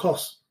individual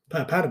costs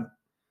per patent?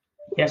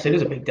 Yes, it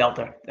is a big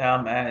delta.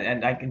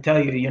 And I can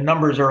tell you your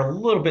numbers are a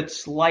little bit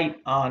slight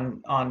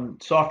on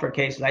software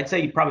cases. I'd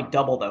say you probably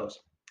double those.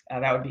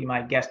 That would be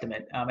my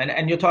guesstimate.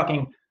 And you're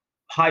talking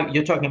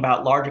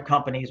about larger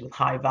companies with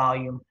high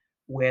volume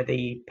where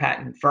the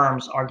patent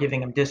firms are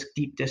giving them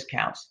deep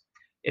discounts.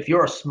 If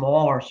you're a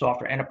smaller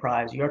software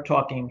enterprise, you're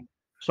talking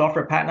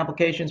software patent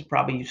applications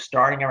probably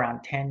starting around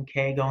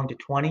 10K going to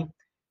 20.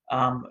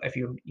 If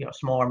you're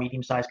small or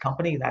medium-sized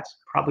company, that's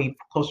probably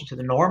closer to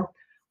the norm.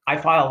 I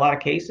file a lot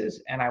of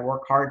cases and I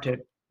work hard to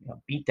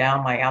beat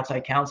down my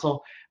outside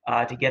counsel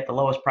to get the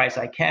lowest price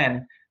I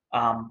can.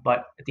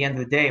 But at the end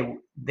of the day,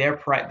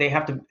 they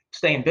have to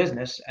stay in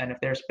business. And if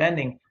they're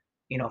spending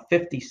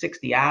 50,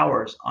 60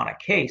 hours on a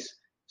case,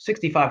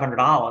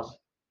 $6,500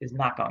 is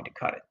not going to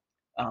cut it.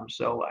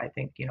 So I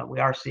think we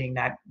are seeing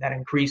that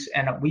increase.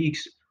 And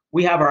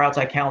we have our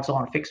outside counsel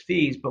on fixed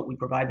fees, but we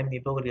provide them the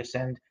ability to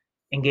send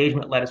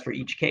engagement letters for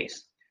each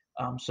case.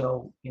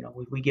 So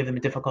we give them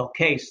a difficult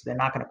case, they're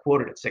not going to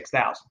quote it at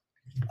 6,000,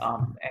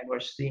 and we're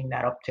seeing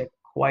that uptick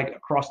quite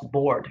across the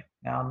board.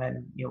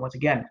 And once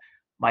again,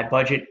 my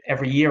budget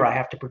every year, I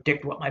have to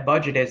predict what my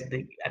budget is at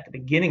the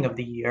beginning of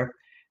the year,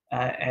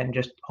 and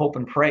just hope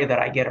and pray that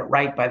I get it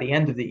right by the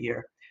end of the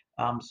year.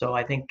 So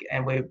I think,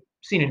 and we've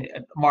seen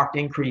a marked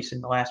increase in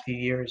the last few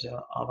years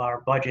of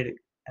our budget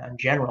in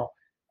general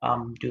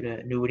due to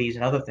annuities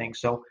and other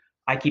things. So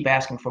I keep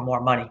asking for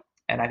more money,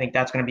 and I think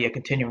that's going to be a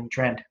continuing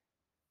trend.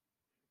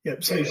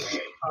 Yep. So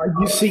are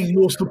you seeing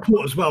more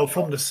support as well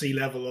from the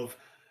C-level of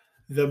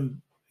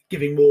them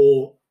giving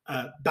more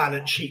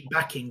balance sheet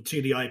backing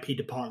to the IP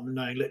department,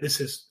 knowing that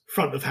this is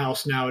front of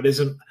house now? It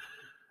isn't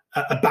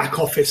a back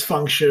office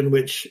function,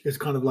 which is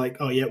kind of like,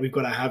 oh yeah, we've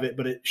got to have it,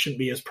 but it shouldn't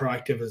be as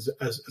proactive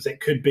as it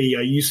could be.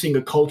 Are you seeing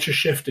a culture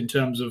shift in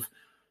terms of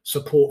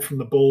support from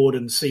the board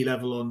and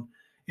C-level on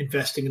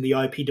investing in the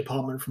IP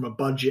department from a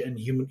budget and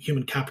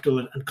human capital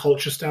and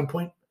culture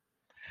standpoint?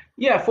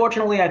 Yeah,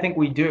 fortunately, I think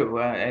we do.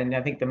 And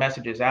I think the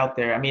message is out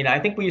there. I mean, I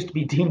think we used to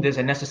be deemed as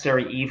a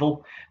necessary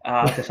evil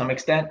to some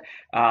extent.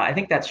 I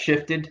think that's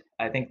shifted.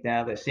 I think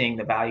now they're seeing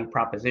the value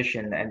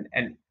proposition,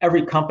 and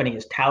every company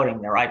is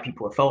touting their IP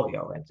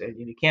portfolio. And so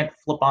you can't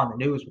flip on the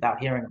news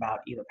without hearing about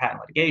either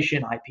patent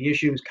litigation, IP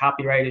issues,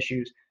 copyright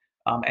issues.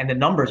 And the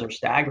numbers are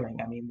staggering.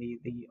 I mean,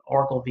 the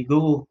Oracle v.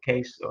 Google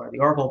case, or the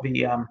Oracle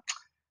v.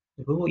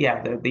 Google,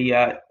 yeah,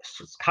 the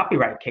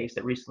copyright case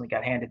that recently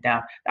got handed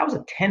down, that was a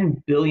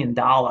 $10 billion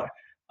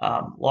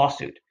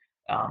lawsuit.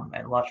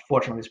 And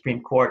fortunately, the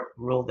Supreme Court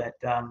ruled that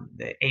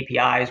the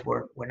APIs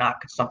were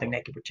not something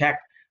they could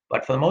protect.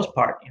 But for the most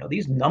part,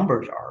 these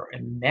numbers are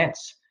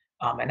immense.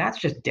 And that's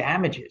just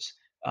damages,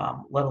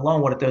 let alone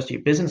what it does to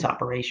your business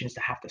operations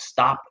to have to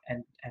stop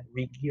and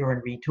re-gear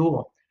and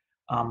retool.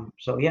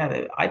 So yeah,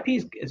 the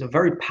IP is a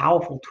very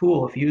powerful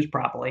tool if used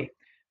properly.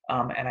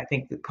 And I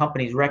think the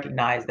companies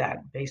recognize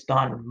that based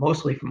on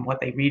mostly from what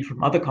they read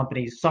from other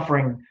companies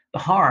suffering the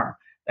harm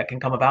that can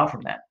come about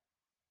from that.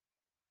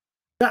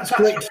 That's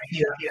great to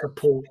hear that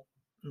report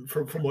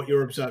from what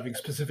you're observing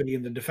specifically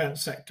in the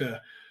defense sector.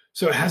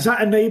 So has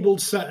that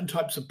enabled certain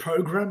types of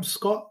programs,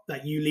 Scott,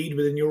 that you lead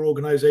within your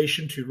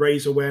organization to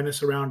raise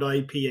awareness around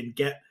IP and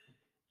get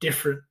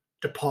different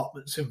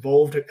departments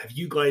involved? Have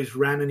you guys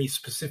ran any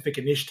specific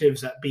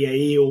initiatives at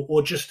BAE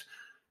or just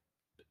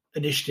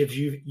initiatives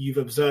you've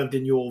observed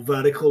in your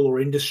vertical or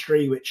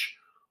industry which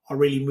are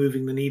really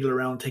moving the needle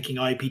around taking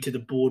IP to the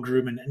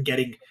boardroom and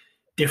getting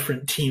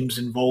different teams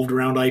involved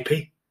around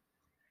IP?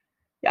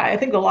 Yeah, I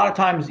think a lot of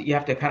times you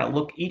have to kind of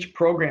look, each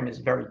program is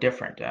very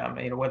different.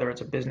 Whether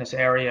it's a business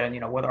area,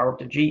 whether I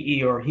work at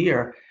GE or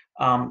here,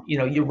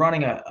 you're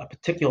running a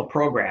particular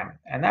program,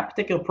 and that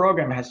particular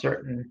program has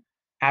certain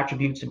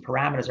attributes and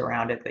parameters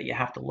around it that you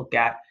have to look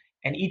at.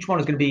 And each one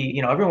is going to be,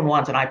 everyone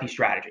wants an IP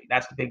strategy.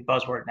 That's the big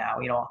buzzword now.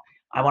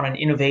 I want an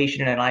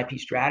innovation and an IP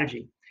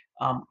strategy.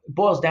 It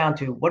boils down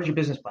to, what is your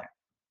business plan?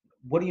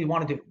 What do you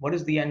want to do? What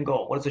is the end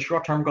goal? What is the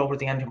short-term goal? What is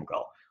the end-term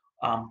goal?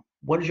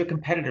 What does your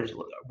competitors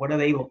look like? What do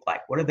they look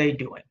like? What are they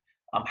doing?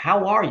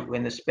 How are you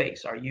in this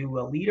space? Are you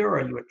a leader?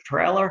 Are you a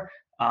trailer?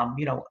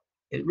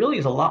 It really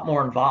is a lot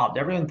more involved.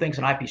 Everyone thinks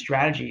an IP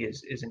strategy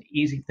is an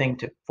easy thing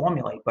to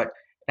formulate, but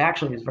it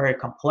actually is very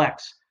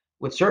complex.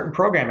 With certain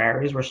program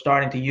areas, we're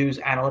starting to use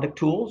analytic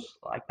tools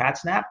like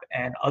PatSnap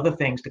and other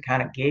things to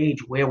kind of gauge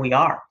where we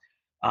are.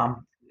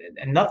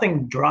 And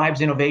nothing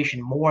drives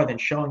innovation more than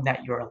showing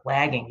that you're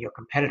lagging your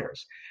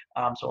competitors.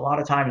 So a lot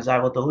of times I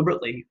will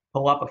deliberately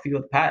pull up a few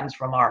of the patents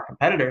from our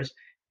competitors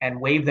and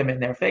wave them in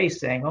their face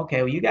saying, okay,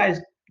 well, you guys,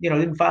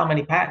 didn't file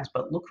many patents,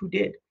 but look who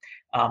did.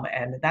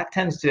 And that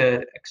tends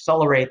to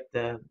accelerate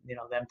them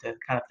to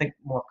kind of think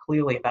more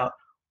clearly about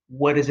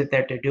what is it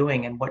that they're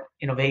doing and what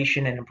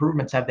innovation and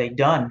improvements have they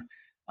done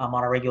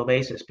on a regular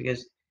basis.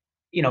 Because,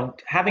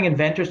 having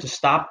inventors to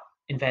stop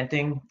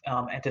inventing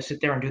and to sit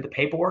there and do the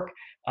paperwork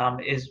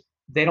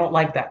they don't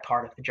like that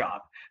part of the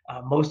job.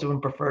 Most of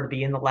them prefer to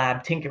be in the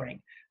lab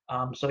tinkering.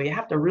 So you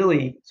have to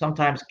really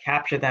sometimes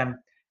capture them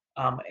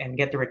and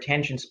get their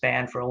attention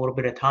span for a little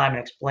bit of time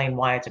and explain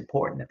why it's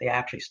important that they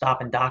actually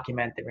stop and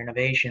document their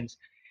innovations.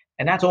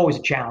 And that's always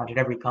a challenge at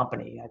every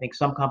company. I think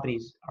some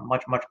companies are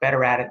much, much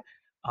better at it.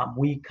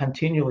 We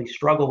continually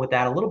struggle with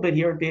that a little bit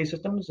here at BAE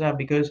Systems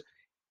because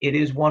it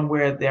is one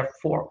where their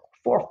core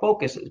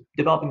focus is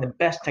developing the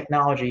best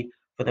technology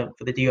for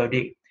the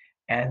DoD.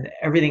 And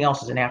everything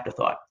else is an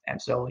afterthought.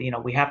 And so,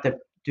 we have to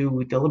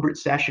do deliberate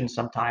sessions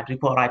sometimes. We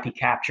call it IP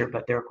capture,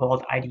 but they're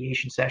called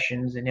ideation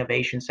sessions,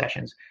 innovation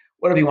sessions,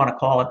 whatever you want to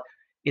call it.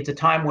 It's a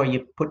time where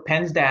you put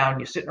pens down,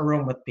 you sit in a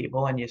room with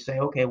people, and you say,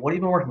 okay, what have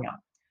you been working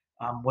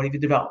on? What have you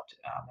developed?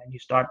 And you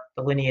start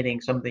delineating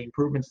some of the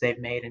improvements they've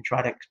made and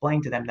try to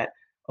explain to them that,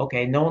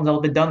 okay, no one's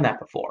ever done that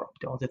before.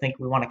 Don't you think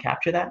we want to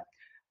capture that?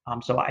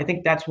 So I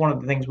think that's one of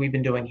the things we've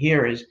been doing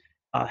here is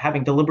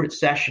having deliberate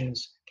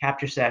sessions,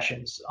 capture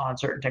sessions on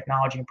certain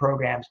technology and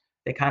programs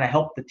that kind of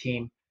help the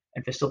team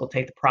and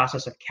facilitate the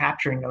process of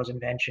capturing those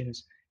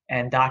inventions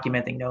and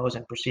documenting those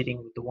and proceeding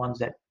with the ones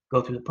that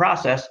go through the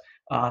process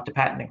to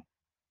patenting.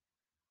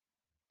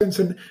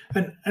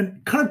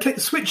 And kind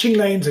of switching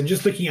lanes and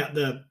just looking at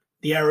the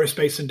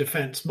aerospace and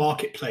defense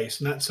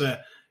marketplace, and that's an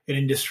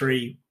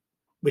industry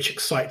which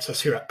excites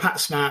us here at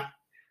PatSnap.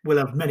 We'll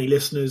have many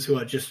listeners who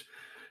are just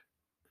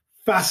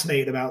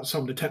fascinated about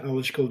some of the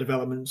technological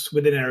developments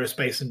within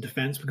aerospace and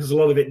defense, because a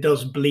lot of it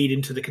does bleed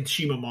into the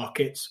consumer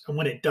markets. And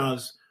when it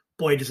does,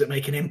 boy, does it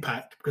make an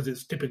impact, because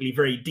it's typically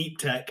very deep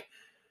tech.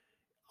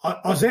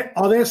 Are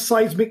there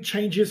seismic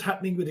changes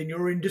happening within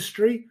your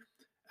industry?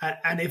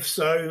 And if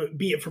so,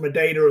 be it from a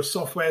data or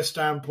software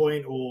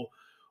standpoint, or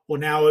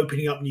now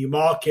opening up new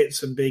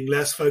markets and being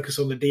less focused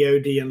on the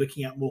DoD and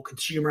looking at more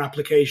consumer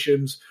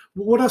applications,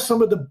 what are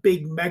some of the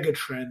big mega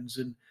trends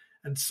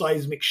and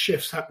seismic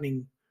shifts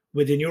happening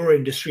within your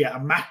industry at a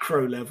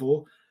macro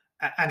level,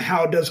 and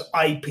how does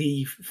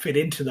IP fit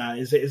into that?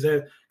 Is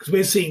there, because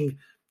we're seeing,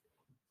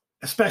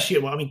 especially,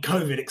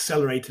 COVID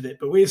accelerated it,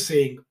 but we're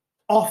seeing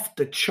off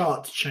the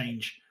charts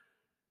change,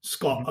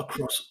 Scott,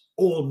 across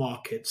all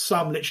markets.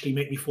 Some literally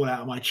make me fall out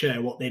of my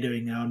chair what they're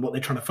doing now and what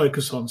they're trying to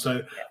focus on.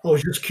 So I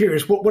was just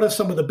curious, what are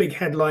some of the big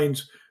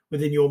headlines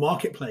within your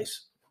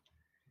marketplace?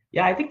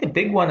 Yeah, I think the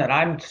big one that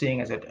I'm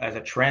seeing as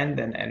a trend,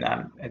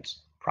 and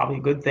it's probably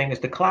a good thing, is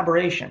the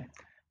collaboration.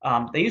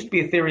 There used to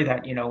be a theory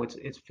that,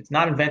 if it's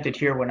not invented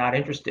here, we're not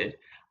interested.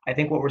 I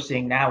think what we're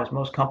seeing now is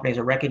most companies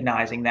are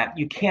recognizing that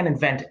you can't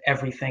invent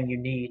everything you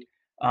need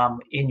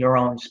in your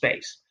own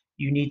space.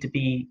 You need to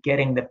be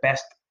getting the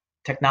best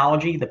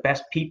technology, the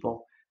best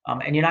people,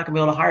 and you're not going to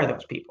be able to hire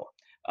those people.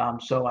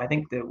 So I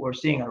think that we're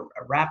seeing a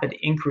rapid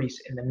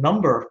increase in the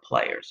number of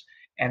players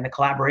and the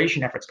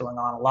collaboration efforts going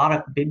on. A lot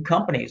of big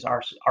companies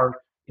are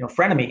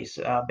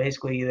frenemies.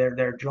 Basically,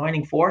 they're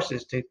joining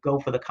forces to go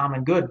for the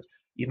common good.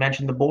 You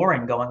mentioned the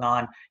boring going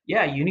on.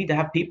 Yeah, you need to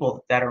have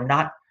people that are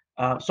not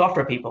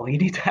software people. You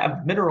need to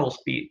have minerals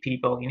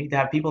people. You need to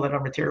have people that are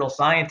material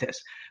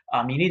scientists.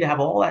 You need to have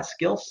all that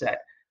skill set.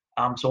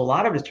 So a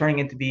lot of it is turning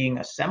into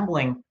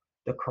assembling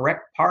the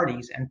correct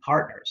parties and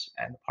partners.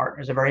 And the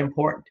partners are very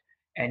important.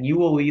 And you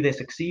will either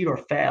succeed or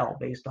fail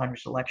based on your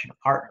selection of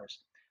partners.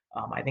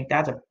 I think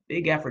that's a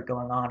big effort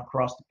going on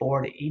across the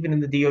board, even in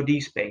the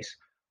DoD space,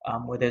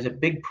 where there's a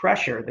big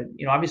pressure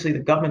that, obviously the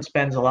government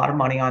spends a lot of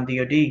money on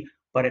DoD,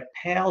 but it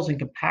pales in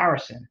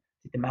comparison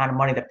to the amount of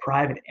money that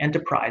private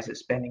enterprise is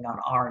spending on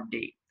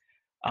R&D.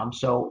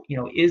 So,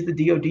 is the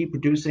DoD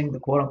producing the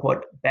quote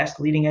unquote best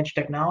leading edge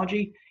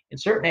technology? In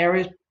certain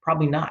areas,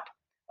 probably not.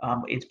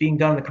 It's being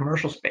done in the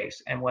commercial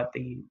space. And what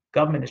the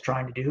government is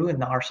trying to do,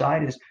 and our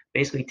side, is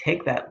basically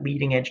take that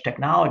leading edge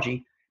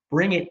technology,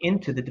 bring it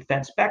into the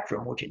defense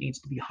spectrum, which it needs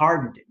to be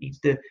hardened. It needs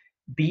to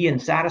be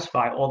and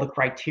satisfy all the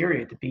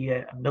criteria to be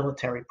a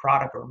military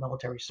product or a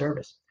military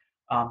service.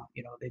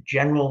 The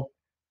general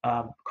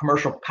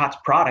commercial COTS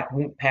product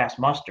won't pass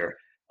muster.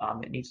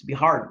 It needs to be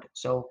hardened.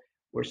 So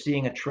we're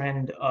seeing a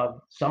trend of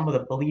some of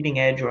the bleeding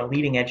edge or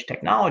leading edge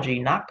technology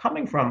not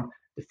coming from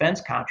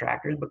defense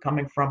contractors, but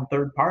coming from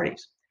third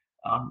parties.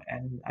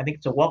 And I think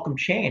it's a welcome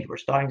change. We're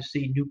starting to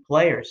see new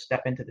players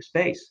step into the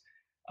space.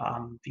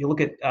 If you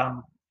look at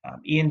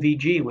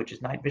ENVG, which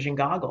is night vision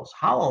goggles,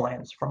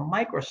 HoloLens from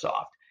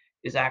Microsoft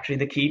is actually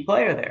the key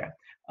player there,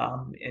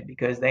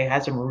 because they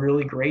had some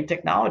really great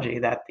technology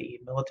that the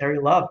military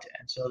loved.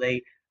 And so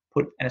they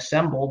put and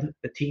assembled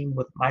the team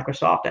with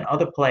Microsoft and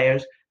other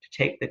players to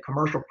take the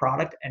commercial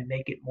product and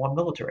make it more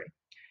military.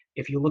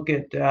 If you look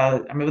at, I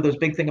remember there was a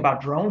big thing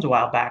about drones a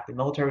while back. The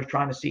military was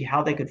trying to see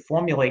how they could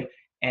formulate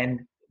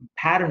and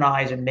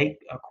patternize and make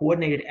a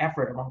coordinated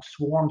effort among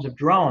swarms of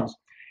drones.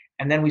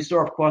 And then we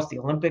saw, of course, the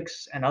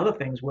Olympics and other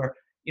things where,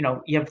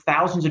 you have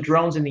thousands of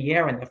drones in the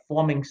air and they're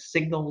forming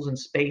signals and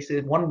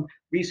spaces. One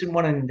recent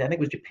one, I think it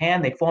was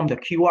Japan, they formed a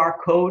QR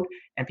code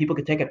and people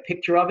could take a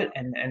picture of it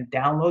and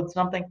download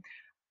something.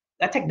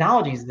 That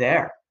technology is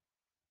there.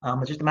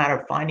 It's just a matter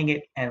of finding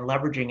it and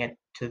leveraging it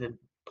to the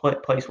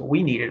place where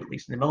we need it, at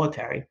least in the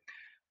military.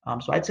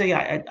 So I'd say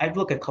I'd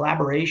look at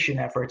collaboration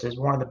efforts as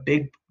one of the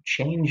big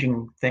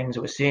changing things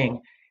that we're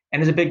seeing. And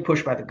there's a big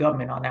push by the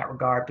government on that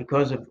regard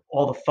because of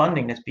all the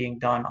funding that's being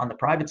done on the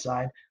private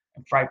side.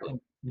 And frankly,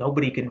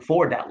 nobody can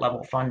afford that level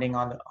of funding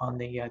on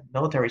the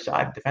military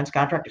side, defense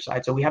contractor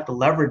side. So we have to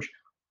leverage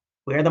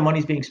where the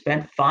money's being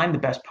spent, find the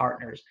best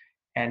partners,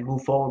 and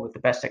move forward with the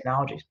best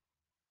technologies.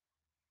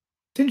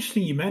 It's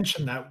interesting you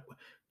mentioned that.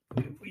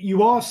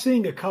 You are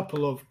seeing a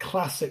couple of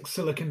classic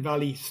Silicon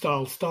Valley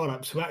style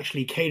startups who are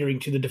actually catering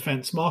to the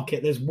defense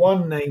market. There's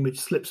one name which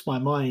slips my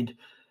mind,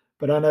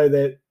 but I know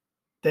that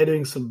they're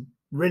doing some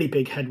really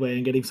big headway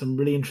and getting some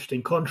really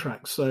interesting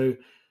contracts. So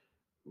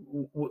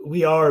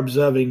we are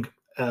observing.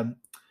 The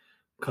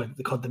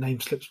name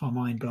slips my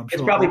mind, but I'm sure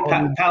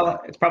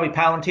it's probably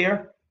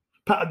Palantir.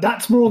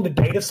 That's more on the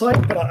data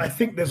side, but I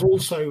think there's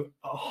also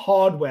a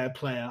hardware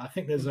player. I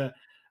think there's a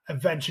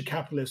venture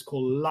capitalist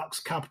called Lux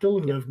Capital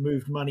who have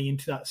moved money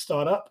into that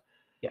startup.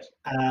 Yes.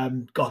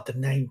 The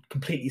name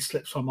completely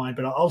slips my mind,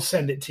 but I'll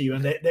send it to you.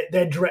 And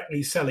they're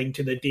directly selling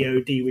to the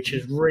DoD, which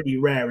is really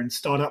rare in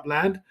startup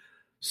land.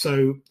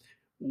 So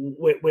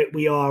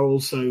we are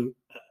also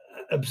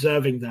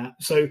observing that.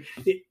 So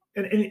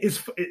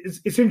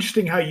it's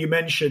interesting how you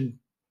mentioned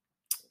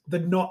the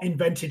not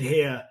invented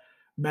here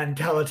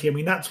mentality. I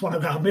mean, that's one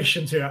of our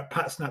missions here at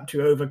PatSnap,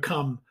 to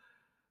overcome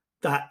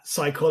that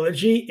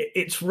psychology.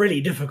 It's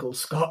really difficult,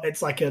 Scott.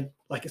 It's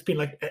it's been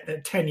like a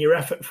 10-year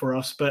effort for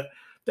us, but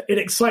it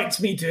excites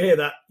me to hear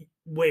that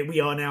we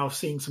are now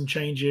seeing some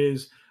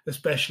changes,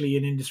 especially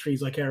in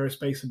industries like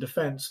aerospace and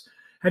defense.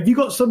 Have you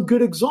got some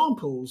good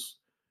examples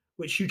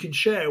which you can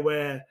share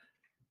where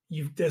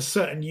there's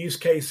certain use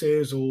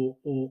cases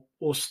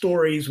or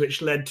stories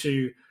which led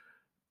to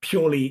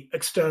purely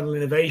external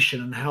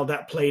innovation and how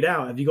that played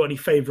out? Have you got any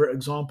favorite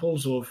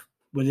examples of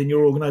within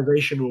your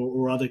organization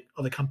or other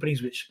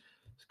companies which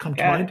come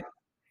to mind?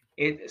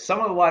 Some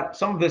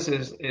of this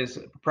is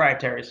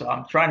proprietary, so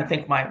I'm trying to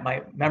think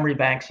my memory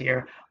banks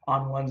here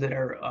on ones that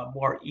are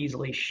more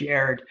easily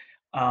shared.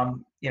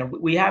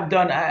 We have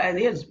done.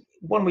 There's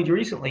one we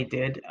recently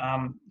did.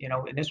 And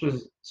this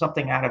was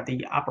something out of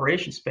the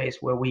operations space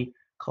where we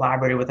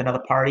collaborated with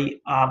another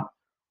party.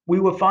 We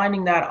were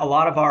finding that a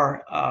lot of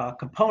our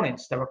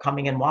components that were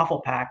coming in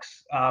waffle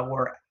packs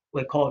were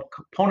we call it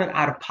component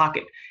out of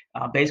pocket.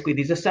 Basically,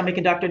 these are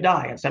semiconductor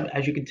die. And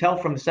as you can tell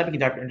from the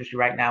semiconductor industry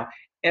right now,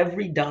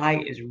 every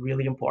die is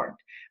really important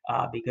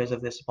because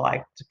of the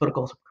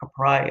political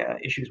supply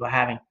issues we're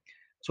having.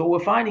 So what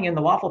we're finding in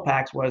the waffle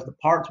packs was the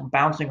parts were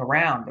bouncing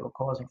around. They were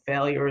causing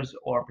failures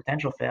or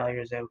potential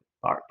failures.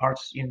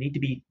 Parts need to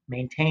be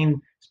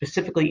maintained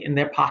specifically in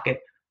their pocket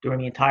during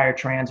the entire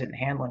transit and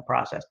handling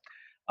process.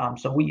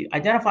 So we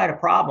identified a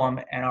problem,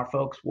 and our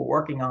folks were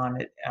working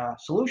on a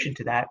solution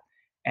to that.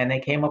 And they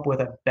came up with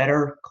a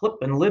better clip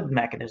and lid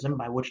mechanism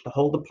by which to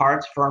hold the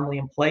parts firmly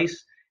in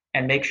place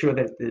and make sure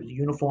that the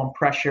uniform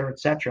pressure,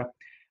 etc.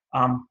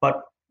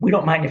 But we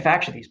don't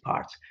manufacture these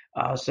parts.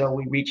 So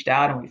we reached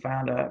out and we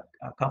found a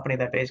company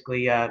that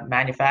basically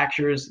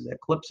manufactures the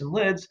clips and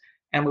lids,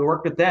 and we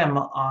worked with them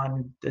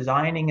on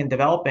designing and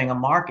developing a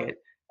market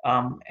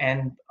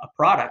and a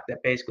product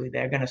that basically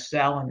they're going to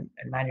sell and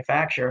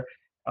manufacture.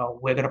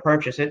 We're going to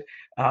purchase it.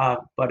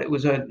 But it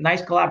was a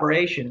nice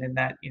collaboration in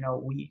that,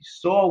 we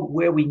saw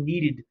where we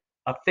needed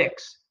a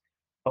fix,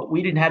 but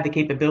we didn't have the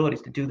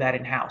capabilities to do that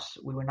in-house.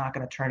 We were not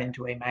going to turn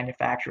into a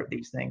manufacturer of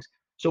these things.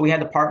 So we had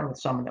to partner with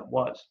someone that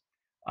was.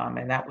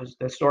 And that was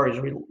the story is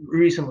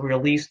recently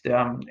released.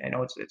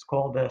 It's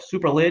called the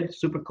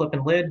Super Clip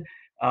and Lid.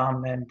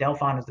 And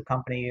Delphon is the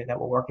company that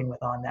we're working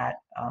with on that.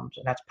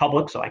 So that's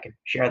public, so I can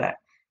share that.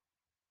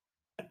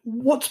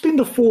 What's been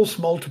the force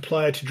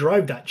multiplier to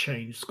drive that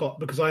change, Scott?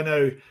 Because I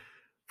know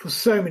for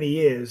so many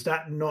years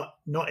that not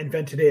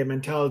invented here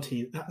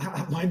mentality, that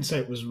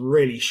mindset was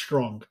really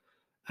strong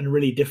and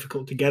really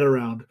difficult to get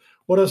around.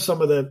 What are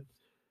some of the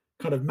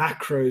kind of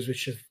macros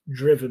which have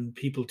driven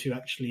people to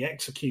actually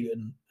execute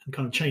and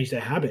kind of change their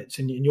habits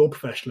in your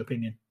professional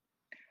opinion?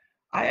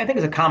 I think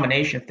it's a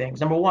combination of things.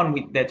 Number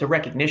one, that's a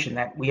recognition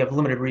that we have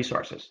limited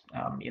resources.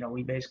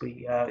 We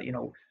basically,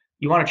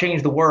 you want to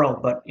change the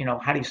world, but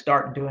how do you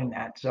start in doing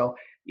that? So,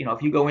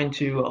 if you go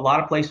into a lot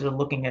of places are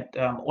looking at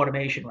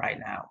automation right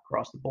now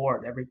across the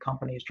board. Every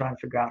company is trying to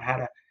figure out how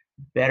to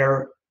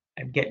better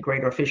and get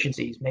greater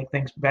efficiencies, make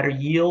things better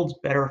yields,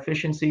 better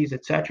efficiencies,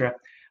 et cetera.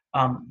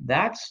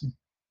 That's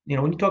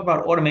when you talk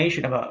about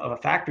automation of a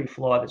factory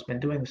floor that's been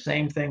doing the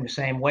same thing the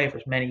same way for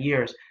many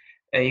years,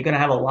 you're going to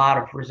have a lot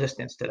of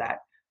resistance to that.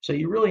 So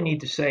you really need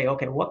to say,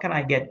 okay, what can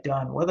I get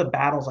done? What are the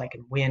battles I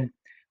can win?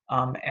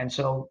 And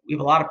so we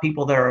have a lot of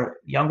people that are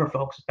younger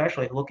folks,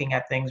 especially looking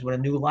at things with a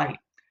new light.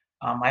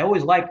 I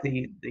always like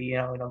the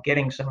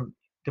getting some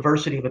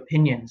diversity of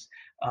opinions,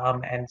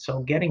 and so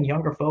getting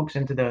younger folks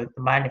into the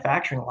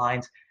manufacturing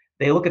lines,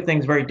 they look at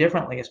things very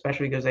differently,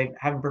 especially because they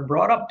haven't been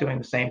brought up doing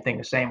the same thing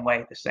the same way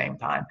at the same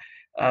time.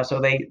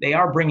 So they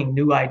are bringing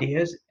new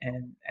ideas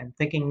and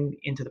thinking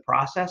into the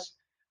process.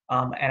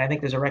 And I think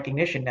there's a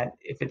recognition that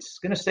if it's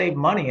going to save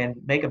money and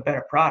make a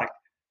better product,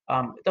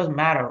 it doesn't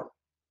matter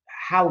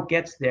how it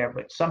gets there,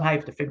 but somehow you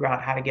have to figure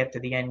out how to get to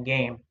the end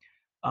game.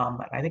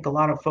 I think a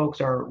lot of folks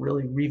are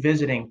really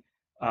revisiting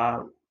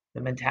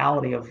the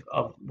mentality of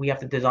we have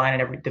to design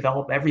and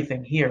develop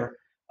everything here.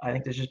 I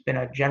think there's just been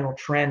a general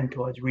trend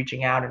towards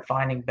reaching out and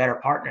finding better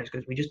partners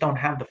because we just don't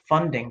have the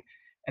funding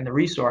and the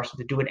resources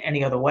to do it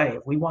any other way.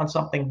 If we want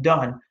something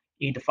done,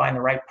 you need to find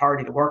the right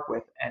party to work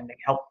with and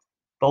help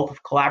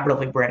both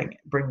collaboratively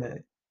bring the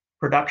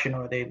production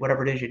or the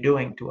whatever it is you're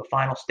doing to a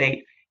final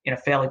state in a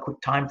fairly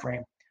quick time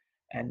frame.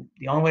 And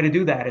the only way to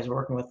do that is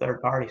working with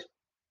third parties.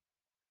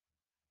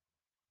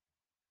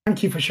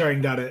 Thank you for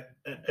sharing that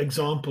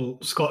example,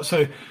 Scott.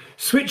 So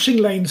switching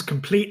lanes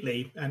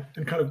completely and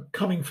kind of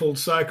coming full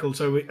circle.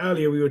 So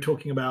earlier we were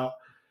talking about,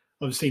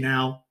 obviously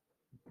now,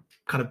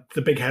 kind of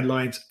the big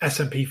headlines,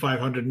 S&P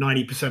 500,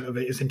 90% of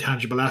it is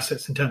intangible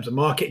assets in terms of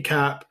market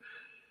cap.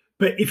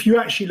 But if you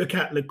actually look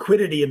at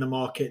liquidity in the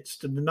markets,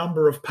 the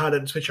number of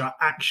patents which are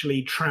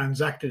actually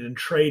transacted and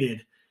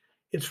traded,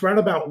 it's around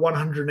about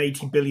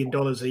 $180 billion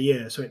a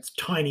year. So it's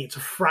tiny. It's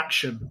a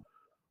fraction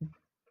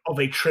of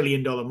a $1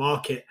 trillion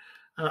market.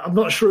 I'm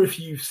not sure if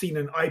you've seen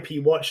an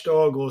IP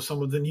watchdog or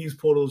some of the news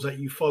portals that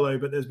you follow,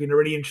 but there's been a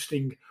really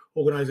interesting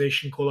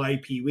organization called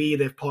IPWE.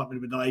 They've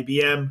partnered with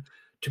IBM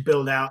to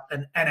build out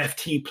an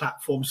NFT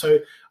platform. So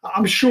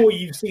I'm sure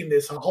you've seen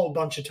this a whole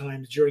bunch of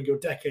times during your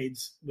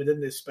decades within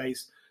this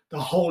space, the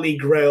holy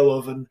grail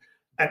of an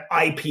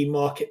IP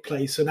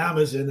marketplace, an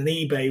Amazon, an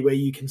eBay, where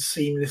you can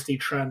seamlessly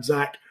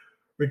transact,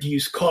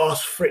 reduce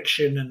cost,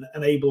 friction, and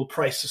enable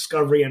price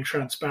discovery and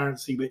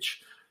transparency,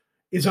 which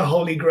is a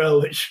holy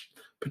grail, which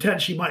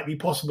potentially might be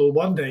possible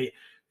one day.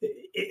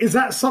 Is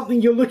that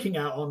something you're looking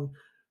at on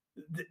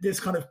this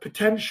kind of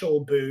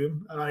potential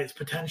boom? It's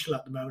potential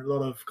at the moment, a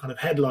lot of kind of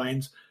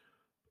headlines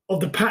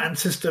of the patent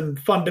system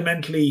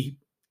fundamentally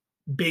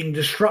being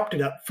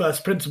disrupted at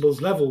first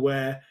principles level,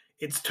 where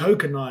it's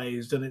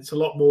tokenized and it's a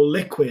lot more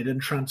liquid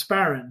and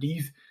transparent.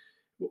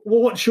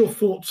 What's your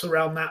thoughts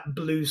around that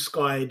blue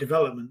sky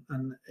development?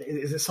 And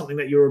is it something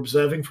that you're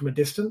observing from a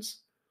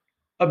distance?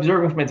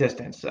 Observing from a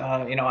distance.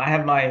 I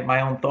have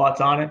my own thoughts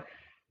on it.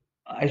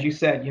 As you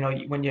said,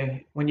 when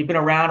you've been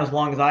around as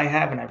long as I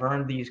have, and I've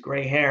earned these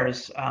gray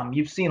hairs,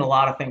 you've seen a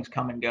lot of things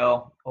come and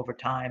go over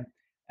time.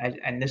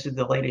 And this is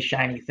the latest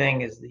shiny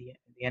thing: is the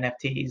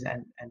NFTs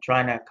and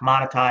trying to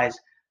commoditize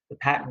the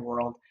patent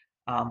world.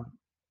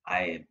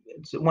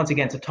 Once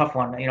again, it's a tough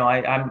one.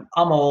 I'm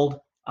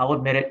old. I'll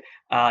admit it.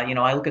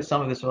 I look at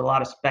some of this with a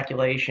lot of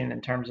speculation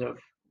in terms of,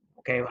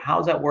 okay,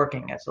 how's that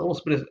working? It's a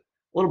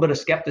little bit of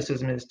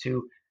skepticism as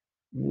to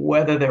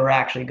whether they're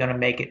actually going to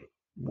make it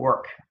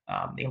work,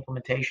 the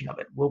implementation of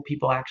it. Will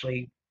people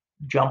actually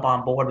jump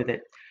on board with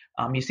it?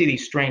 You see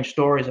these strange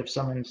stories of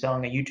someone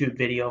selling a YouTube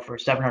video for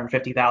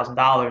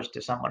 $750,000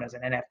 to someone as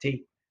an NFT.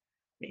 I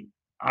mean,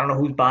 I don't know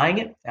who's buying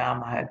it.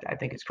 I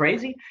think it's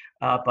crazy.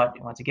 But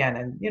once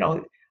again,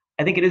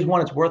 I think it is one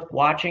that's worth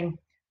watching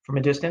from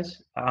a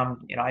distance.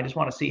 I just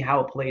want to see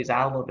how it plays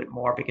out a little bit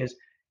more, because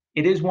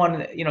it is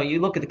one, you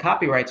look at the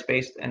copyright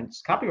space and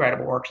it's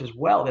copyrightable works as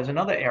well. There's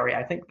another area.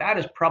 I think that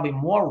is probably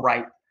more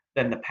ripe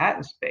than the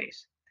patent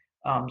space.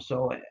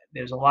 So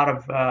there's a lot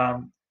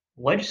of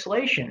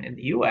legislation in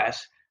the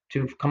U.S.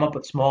 to come up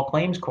with small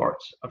claims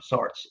courts of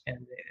sorts in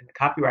the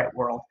copyright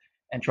world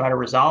and try to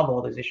resolve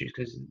all those issues,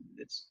 because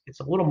it's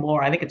a little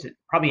more, I think it's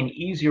probably an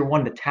easier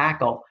one to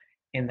tackle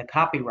in the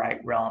copyright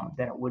realm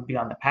than it would be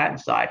on the patent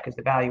side, because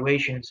the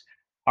valuations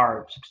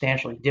are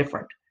substantially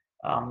different.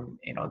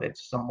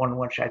 That's one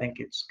which I think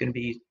it's going to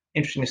be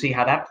interesting to see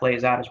how that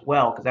plays out as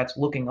well, because that's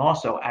looking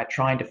also at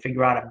trying to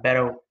figure out a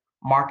better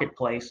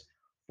marketplace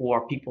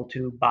for people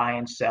to buy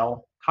and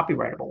sell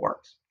copyrightable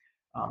works.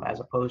 as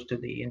opposed to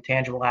the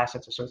intangible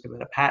assets associated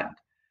with a patent.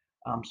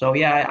 So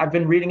yeah, I've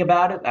been reading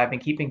about it. I've been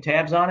keeping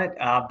tabs on it,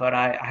 but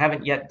I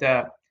haven't yet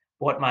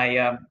bought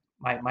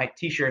my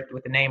T-shirt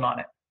with the name on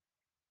it.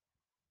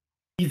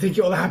 Do you think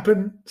it will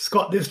happen,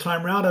 Scott, this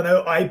time round? I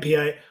know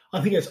IPA.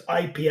 I think it's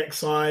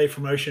IPXI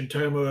from Ocean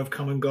Tomo have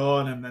come and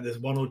gone, and then there's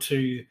one or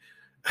two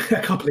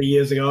a couple of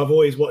years ago. I've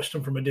always watched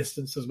them from a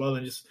distance as well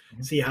and just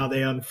see how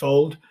they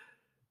unfold.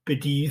 But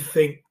do you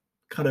think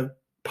kind of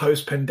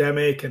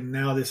post-pandemic and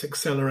now this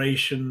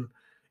acceleration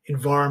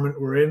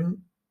environment we're in,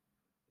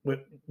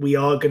 we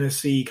are going to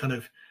see kind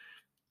of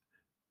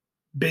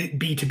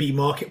B2B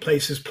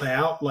marketplaces play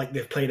out like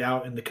they've played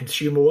out in the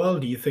consumer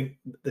world? Do you think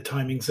the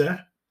timing's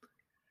there?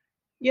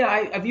 Yeah,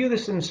 I view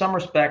this in some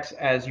respects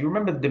as, you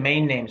remember the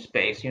domain name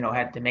space,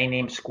 had domain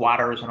name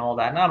squatters and all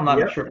that. And I'm not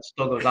sure if it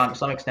still goes on to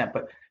some extent,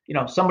 but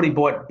somebody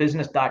bought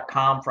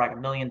business.com for like $1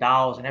 million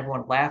and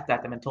everyone laughed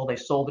at them until they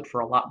sold it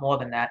for a lot more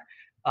than that.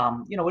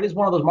 It is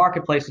one of those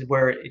marketplaces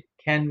where it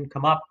can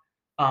come up,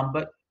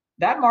 but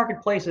that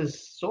marketplace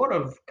is sort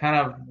of kind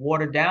of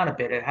watered down a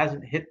bit. It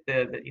hasn't hit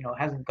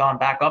hasn't gone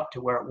back up to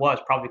where it was,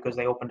 probably because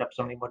they opened up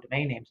so many more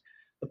domain names.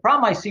 The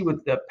problem I see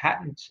with the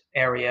patent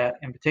area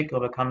in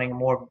particular becoming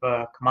more of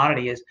a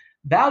commodity is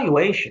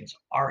valuations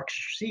are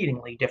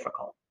exceedingly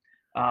difficult.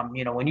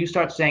 When you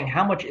start saying,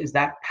 how much is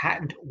that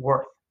patent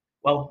worth?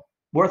 Well,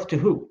 worth to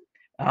who?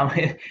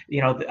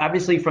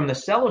 Obviously from the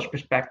seller's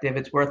perspective,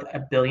 it's worth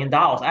 $1 billion.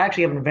 I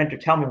actually had an inventor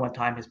tell me one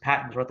time his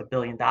patent was worth $1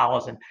 billion.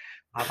 And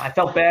I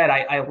felt bad.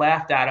 I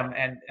laughed at him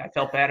and I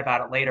felt bad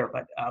about it later.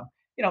 But,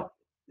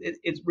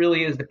 it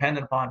really is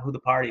dependent upon who the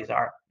parties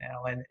are,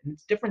 and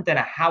it's different than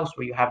a house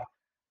where you have,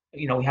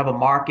 we have a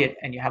market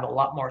and you have a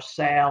lot more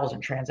sales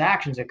and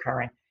transactions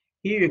occurring.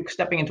 Here you're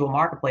stepping into a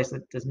marketplace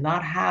that does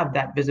not have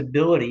that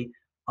visibility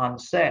on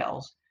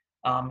sales.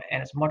 And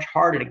it's much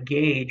harder to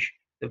gauge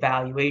the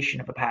valuation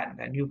of a patent.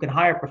 And you can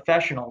hire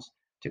professionals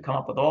to come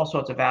up with all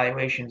sorts of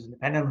valuations. And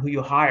depending on who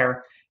you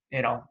hire,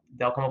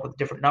 they'll come up with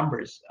different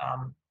numbers.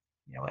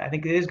 I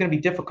think it is going to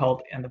be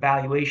difficult on the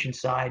valuation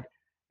side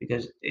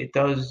because it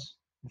does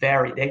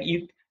vary.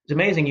 It's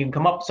amazing. You can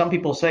come up, some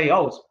people say,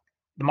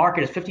 the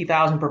market is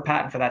 $50,000 per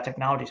patent for that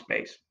technology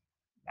space.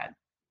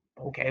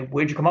 Okay,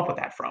 where'd you come up with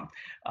that from?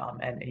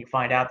 And you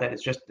find out that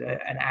it's just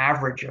an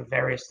average of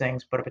various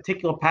things, but a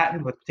particular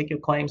patent with a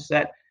particular claim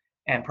set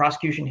and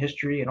prosecution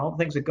history and all the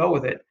things that go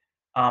with it,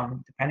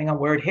 depending on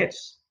where it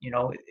hits,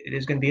 it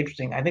is going to be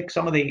interesting. I think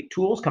some of the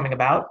tools coming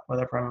about,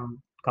 whether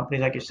from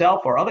companies like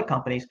yourself or other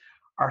companies,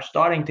 are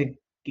starting to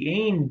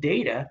gain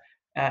data,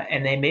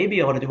 and they may be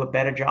able to do a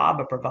better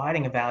job of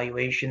providing a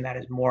valuation that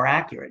is more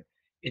accurate.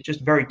 It's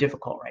just very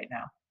difficult right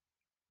now.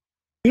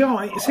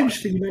 Yeah, it's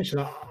interesting you mentioned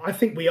that. I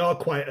think we are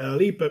quite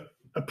early, but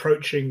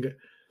approaching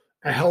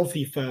a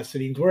healthy first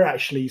innings. We're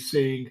actually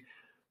seeing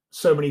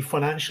so many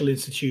financial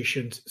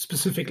institutions,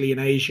 specifically in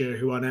Asia,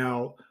 who are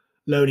now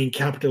loaning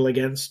capital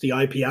against the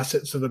IP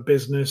assets of a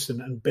business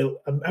and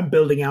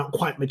building out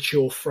quite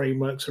mature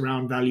frameworks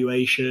around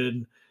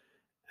valuation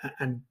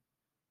and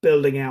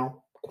building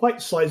out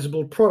quite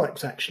sizable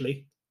products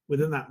actually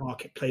within that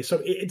marketplace.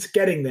 So it's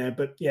getting there,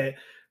 but yeah.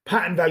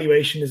 Patent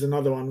valuation is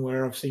another one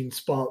where I've seen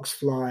sparks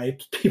fly.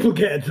 People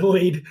get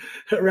annoyed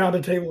around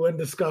a table and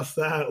discuss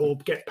that, or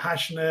get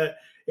passionate.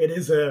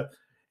 It's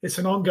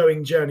an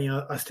ongoing journey.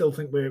 I still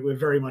think we're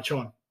very much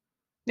on.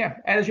 Yeah,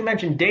 and as you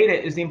mentioned,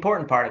 data is the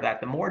important part of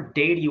that. The more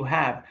data you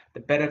have,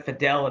 the better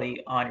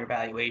fidelity on your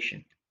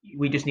valuation.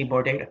 We just need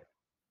more data.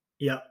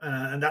 Yeah,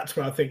 and that's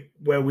where I think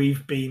where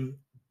we've been,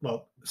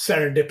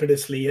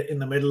 serendipitously in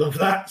the middle of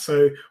that,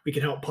 so we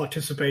can help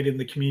participate in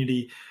the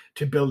community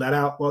to build that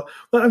out. Well,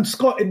 and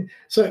Scott,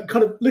 so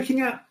kind of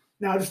looking at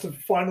now, just the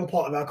final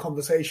part of our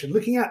conversation,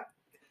 looking at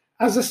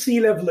as a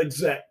C-level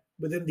exec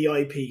within the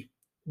IP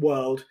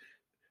world,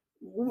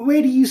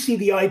 where do you see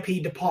the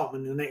IP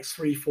department in the next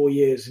 3-4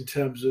 years in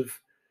terms of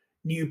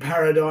new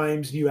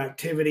paradigms, new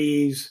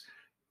activities?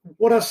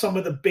 What are some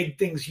of the big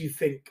things you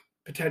think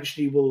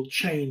potentially will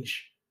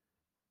change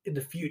in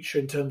the future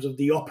in terms of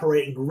the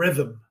operating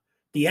rhythm,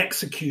 the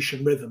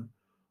execution rhythm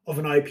of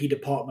an IP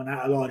department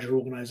at a larger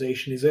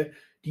organization?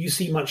 Do you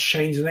see much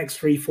change in the next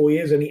 3-4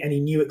 years?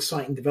 Any new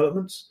exciting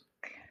developments?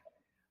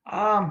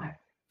 Yeah,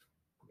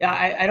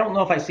 I don't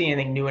know if I see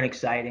anything new and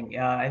exciting.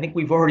 I think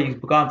we've already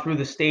gone through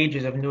the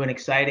stages of new and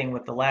exciting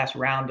with the last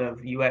round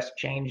of U.S.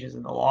 changes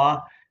in the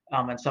law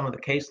and some of the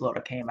caseload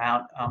that came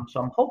out.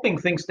 So I'm hoping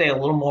things stay a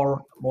little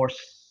more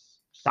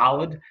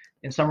solid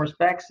in some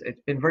respects.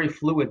 It's been very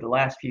fluid the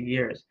last few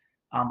years.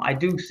 I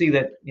do see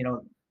that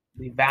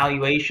the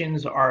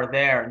valuations are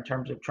there in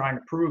terms of trying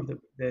to prove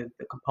the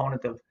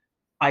component of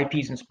IP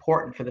is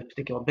important for this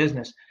particular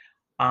business.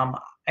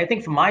 I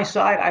think from my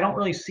side, I don't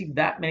really see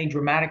that many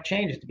dramatic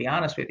changes, to be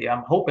honest with you.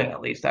 I'm hoping at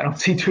least I don't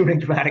see too many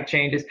dramatic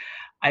changes.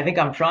 I think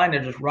I'm trying to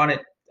just run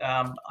it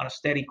on a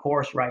steady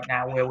course right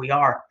now where we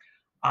are.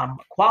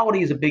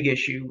 Quality is a big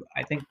issue,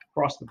 I think,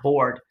 across the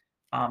board.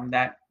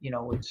 That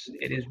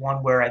it is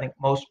one where I think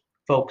most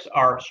folks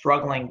are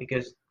struggling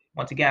because,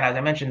 once again, as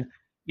I mentioned,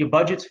 your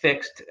budget's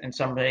fixed in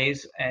some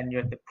ways, and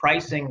the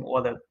pricing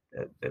or the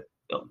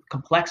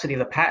complexity of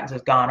the patents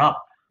has gone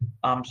up.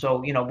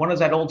 So, what is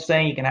that old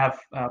saying? You can have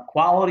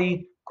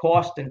quality,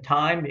 cost, and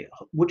time.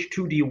 Which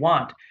two do you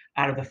want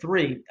out of the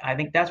three? I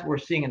think that's what we're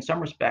seeing in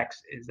some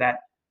respects, is that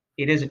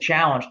it is a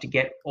challenge to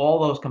get all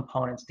those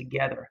components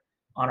together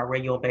on a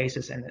regular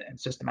basis and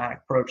systematic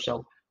approach.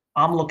 So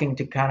I'm looking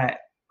to kind of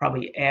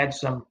probably add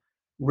some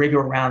rigor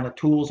around the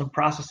tools and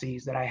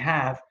processes that I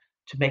have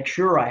to make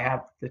sure I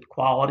have the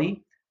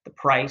quality, the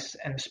price,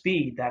 and the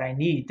speed that I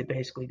need to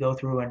basically go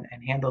through and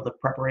handle the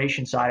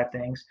preparation side of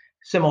things.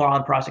 Similar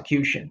on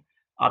prosecution,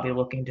 I'll be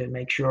looking to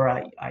make sure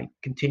I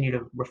continue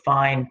to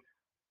refine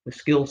the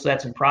skill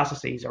sets and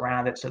processes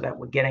around it so that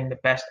we're getting the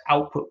best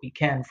output we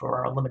can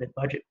for our limited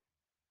budget.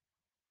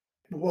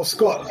 Well,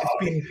 Scott, it's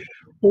been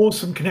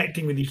awesome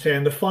connecting with you today.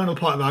 And the final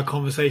part of our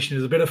conversation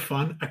is a bit of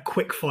fun, a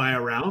quick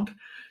fire round.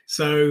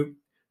 So,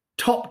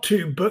 top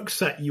 2 books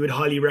that you would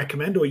highly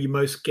recommend or you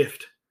most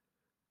gift?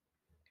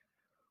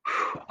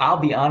 I'll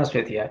be honest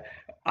with you.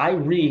 I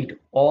read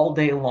all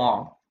day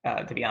long.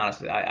 To be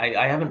honest,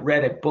 I haven't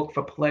read a book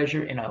for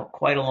pleasure in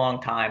quite a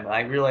long time. I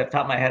really, off the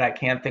top of my head, I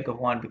can't think of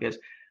one because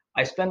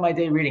I spend my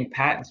day reading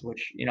patents,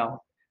 which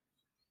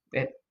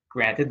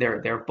granted,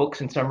 they're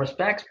books in some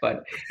respects,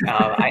 but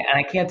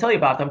I can't tell you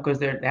about them because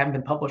they haven't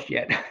been published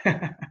yet.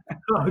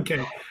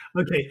 Okay.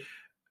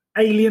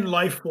 Alien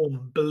life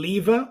form,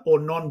 believer or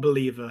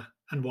non-believer,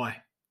 and why?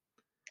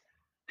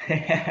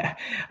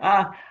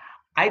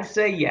 I'd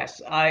say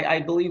yes. I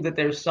believe that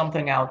there's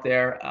something out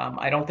there.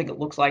 I don't think it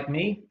looks like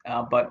me,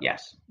 but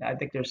yes, I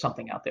think there's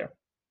something out there.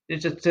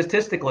 It's just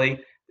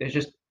statistically, there's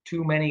just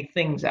too many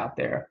things out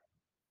there.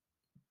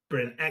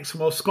 Brilliant.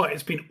 Excellent. Well, Scott,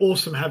 it's been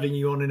awesome having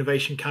you on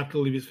Innovation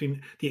Capital.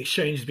 The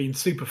exchange has been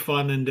super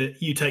fun, and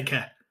you take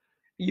care.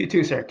 You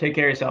too, sir. Take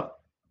care of yourself.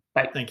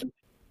 Bye. Thank you.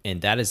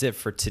 And that is it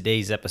for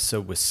today's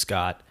episode with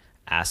Scott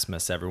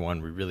Asmus,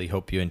 everyone. We really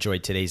hope you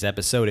enjoyed today's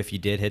episode. If you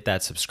did, hit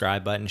that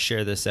subscribe button,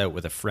 share this out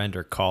with a friend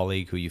or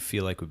colleague who you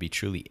feel like would be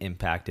truly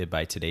impacted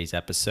by today's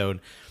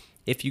episode.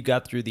 If you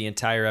got through the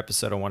entire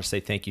episode, I want to say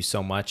thank you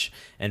so much.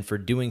 And for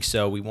doing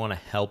so, we want to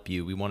help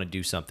you. We want to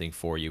do something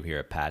for you here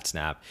at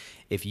PatSnap.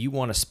 If you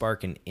want to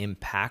spark an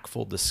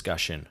impactful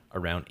discussion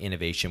around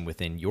innovation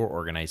within your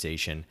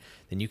organization,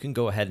 then you can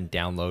go ahead and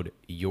download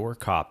your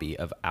copy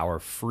of our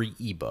free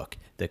ebook,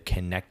 The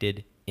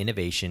Connected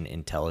Innovation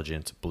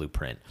Intelligence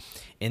Blueprint.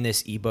 In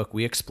this ebook,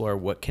 we explore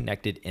what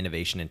connected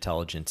innovation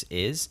intelligence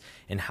is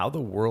and how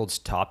the world's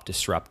top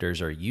disruptors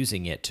are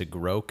using it to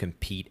grow,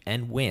 compete,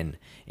 and win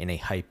in a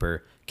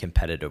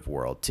hyper-competitive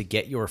world. To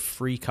get your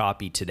free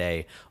copy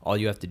today, all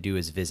you have to do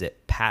is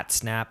visit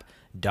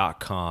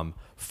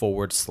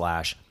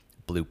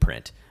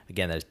patsnap.com/blueprint.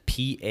 Again, that is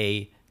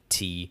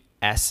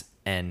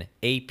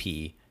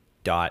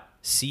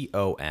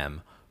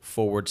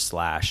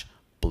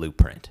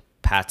patsnap.com/blueprint.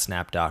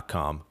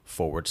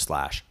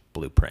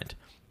 patsnap.com/blueprint.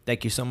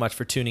 Thank you so much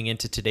for tuning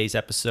into today's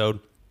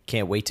episode.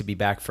 Can't wait to be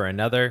back for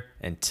another.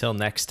 Until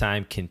next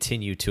time,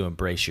 continue to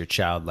embrace your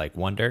childlike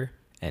wonder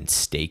and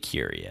stay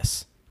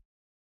curious.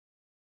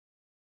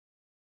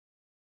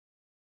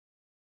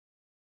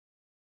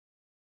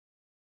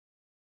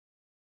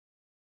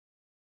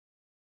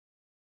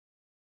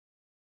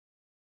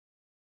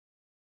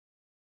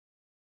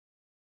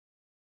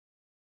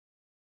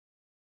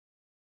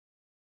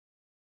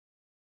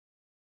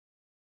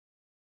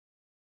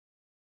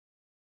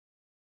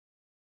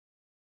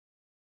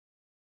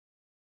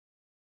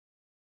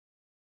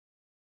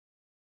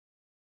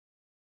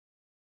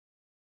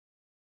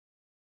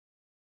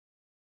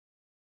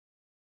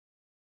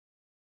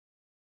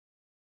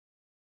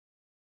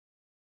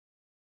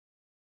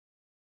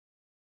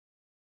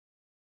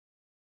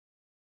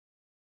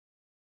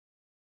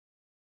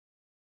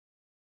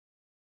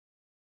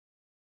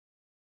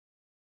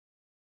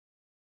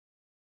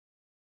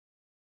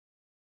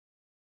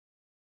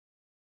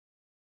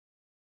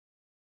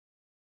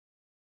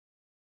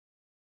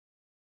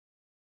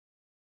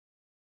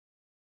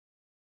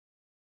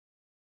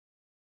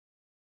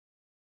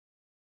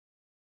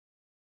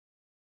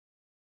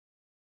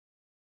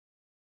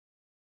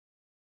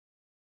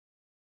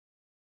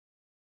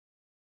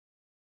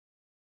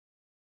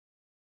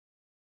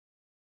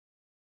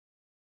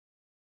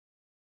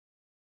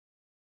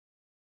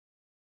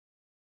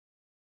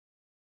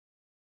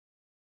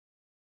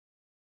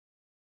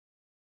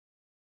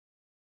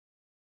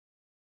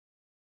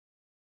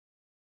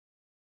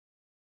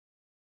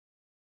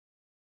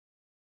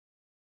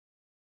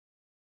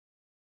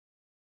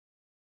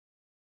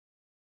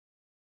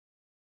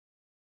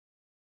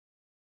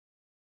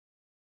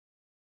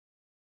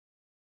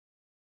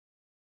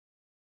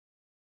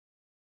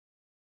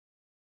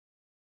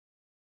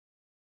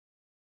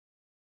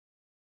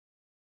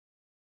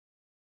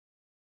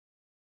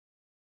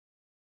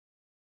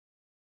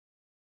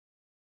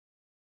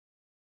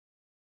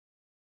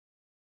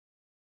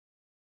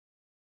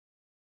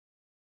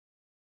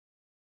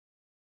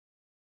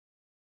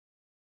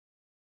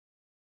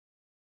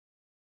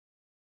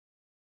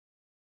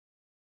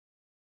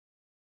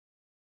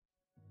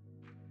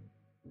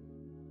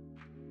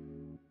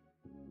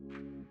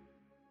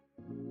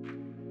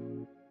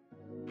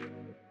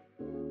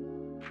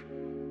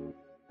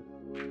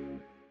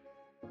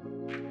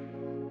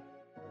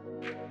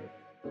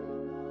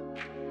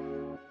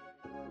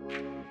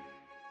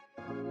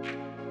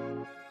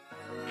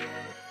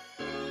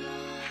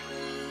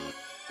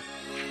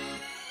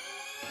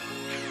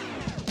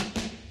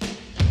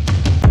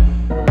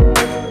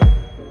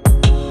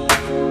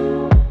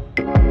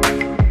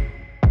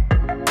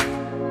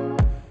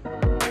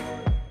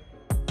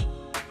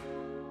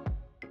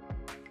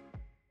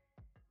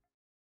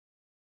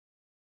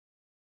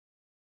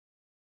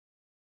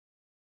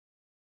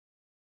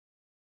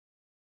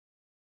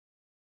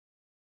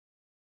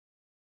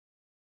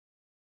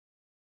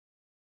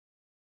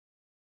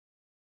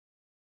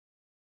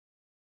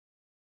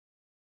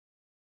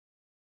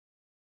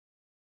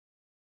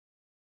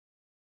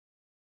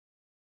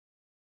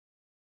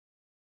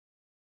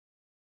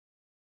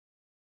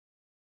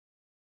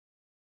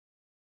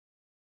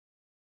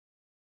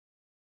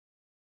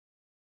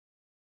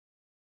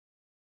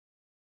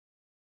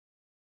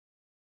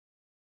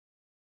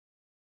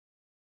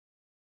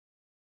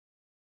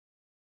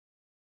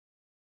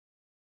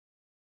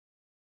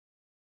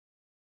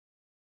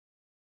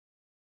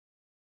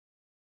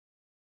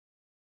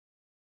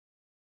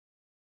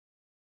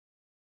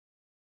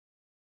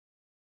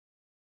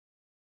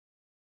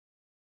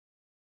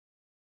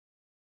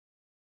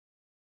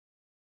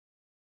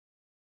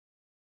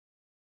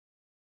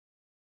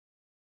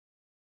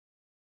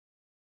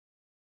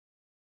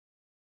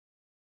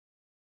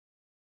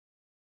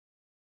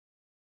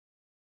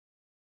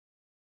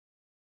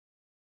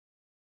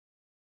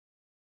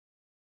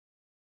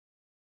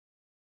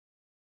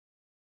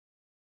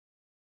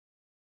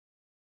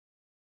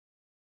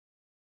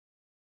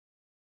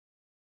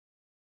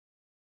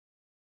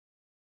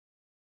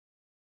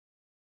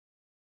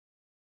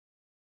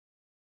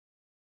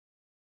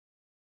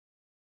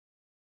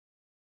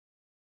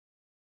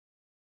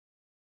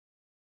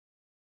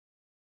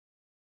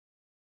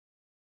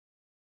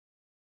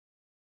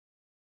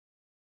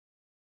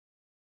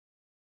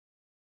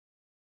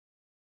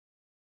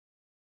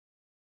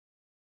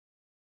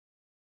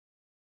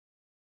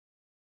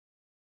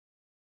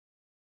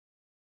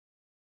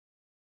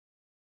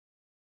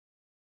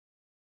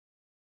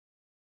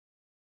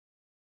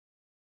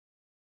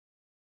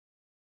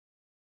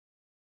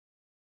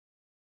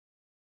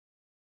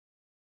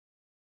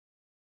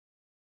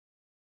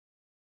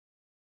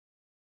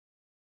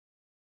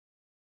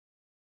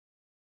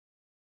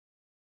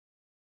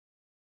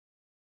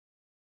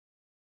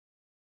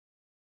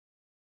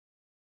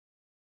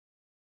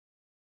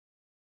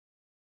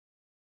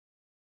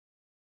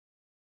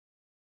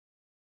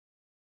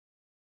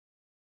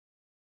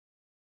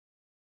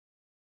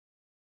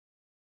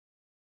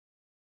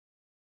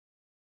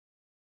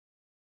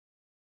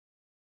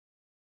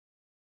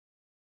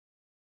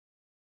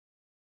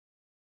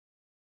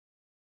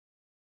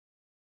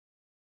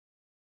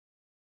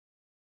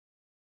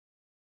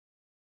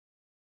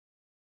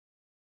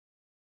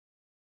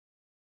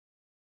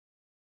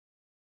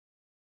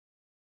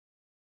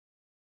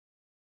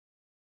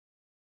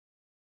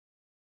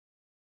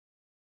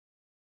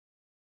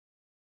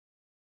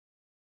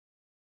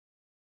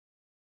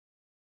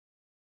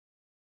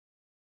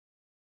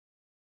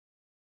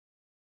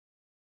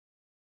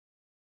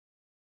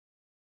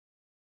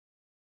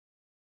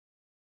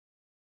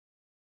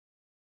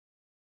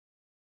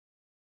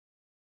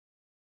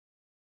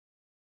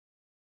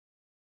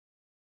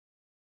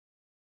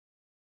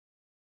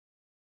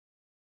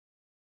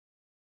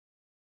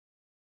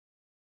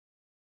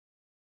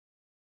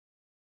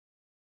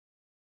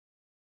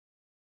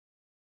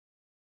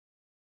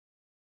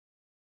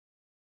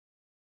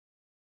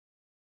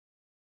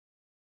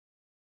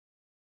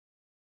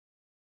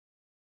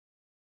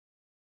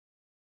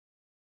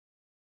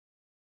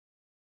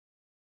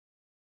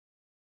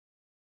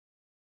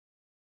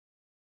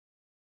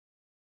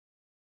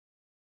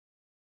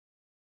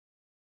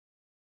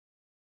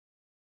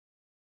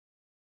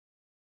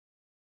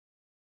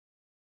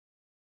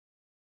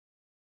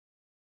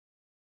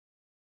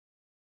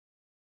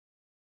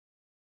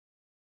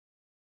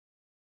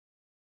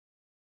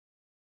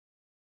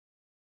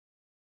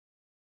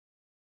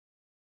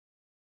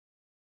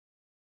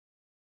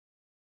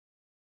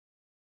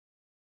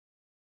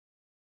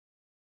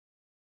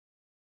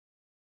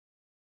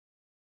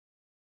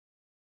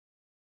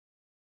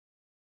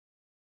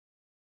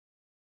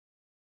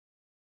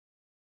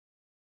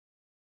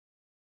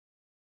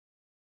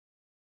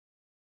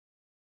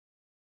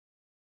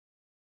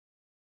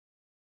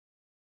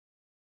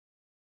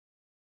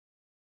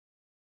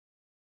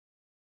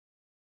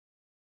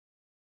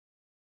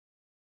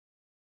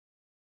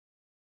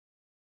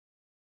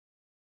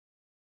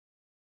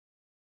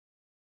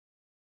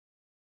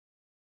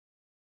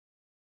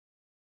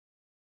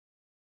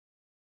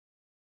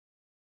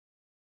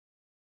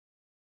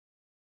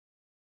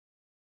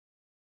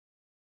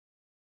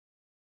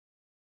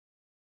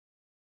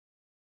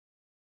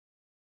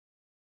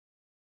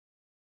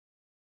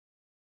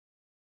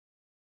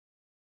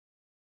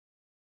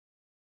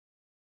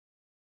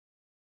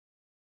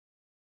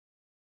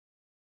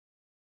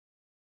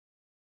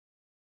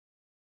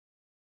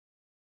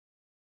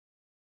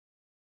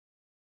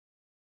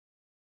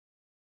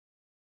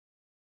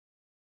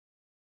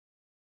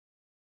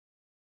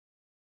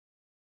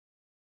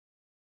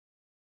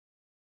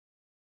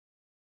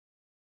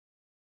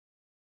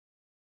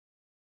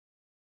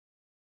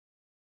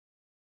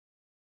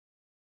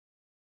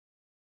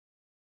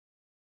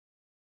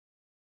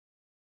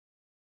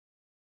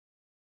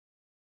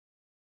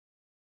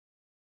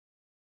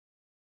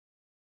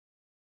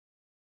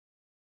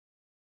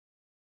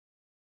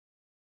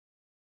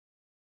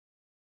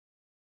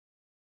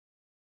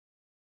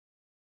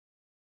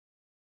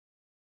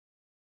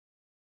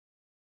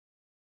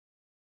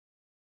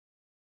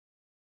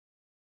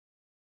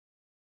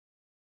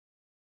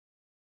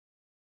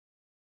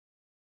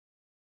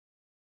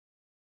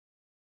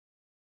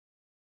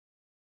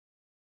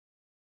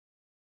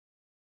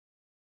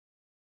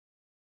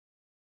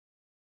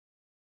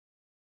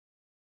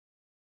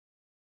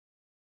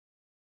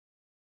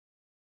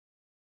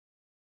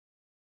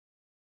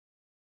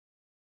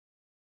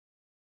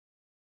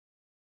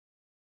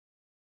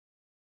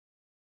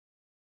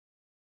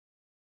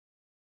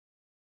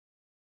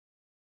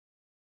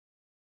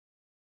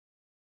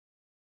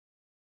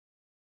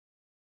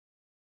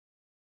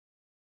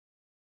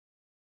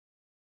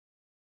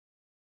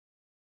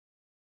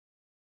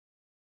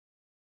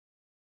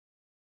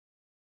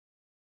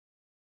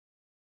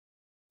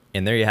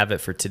 And there you have it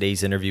for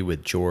today's interview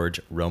with George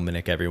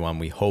Romanek, everyone.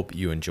 We hope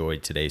you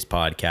enjoyed today's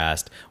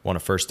podcast. I want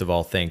to first of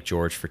all thank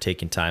George for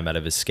taking time out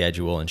of his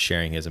schedule and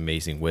sharing his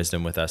amazing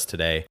wisdom with us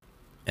today.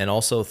 And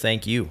also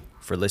thank you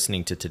for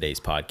listening to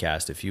today's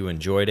podcast. If you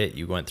enjoyed it,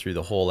 you went through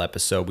the whole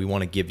episode, we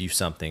want to give you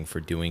something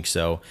for doing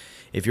so.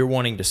 If you're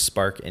wanting to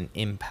spark an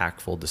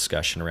impactful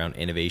discussion around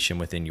innovation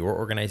within your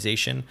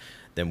organization,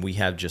 then we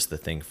have just the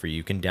thing for you.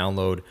 You can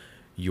download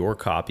your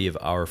copy of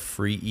our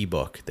free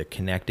ebook, The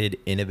Connected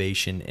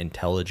Innovation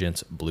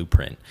Intelligence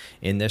Blueprint.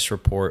 In this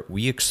report,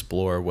 we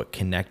explore what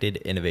connected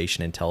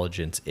innovation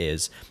intelligence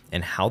is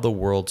and how the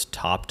world's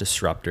top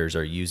disruptors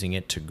are using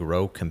it to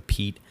grow,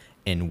 compete,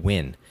 and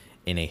win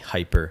in a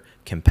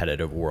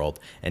hyper-competitive world.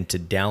 And to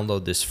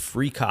download this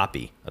free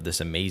copy of this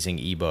amazing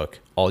ebook,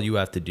 all you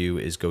have to do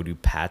is go to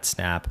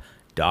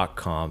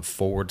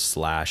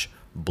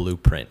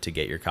patsnap.com/blueprint to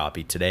get your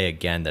copy today.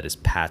 Again, that is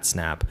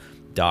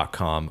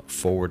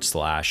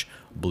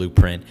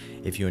patsnap.com/blueprint.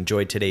 If you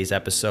enjoyed today's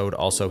episode,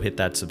 also hit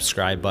that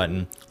subscribe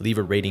button, leave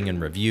a rating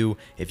and review.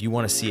 If you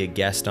want to see a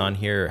guest on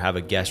here or have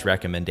a guest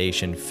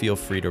recommendation, feel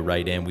free to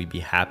write in. We'd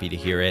be happy to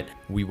hear it.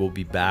 We will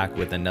be back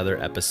with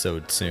another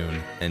episode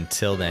soon.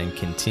 Until then,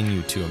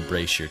 continue to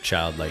embrace your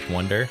childlike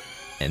wonder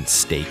and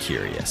stay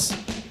curious.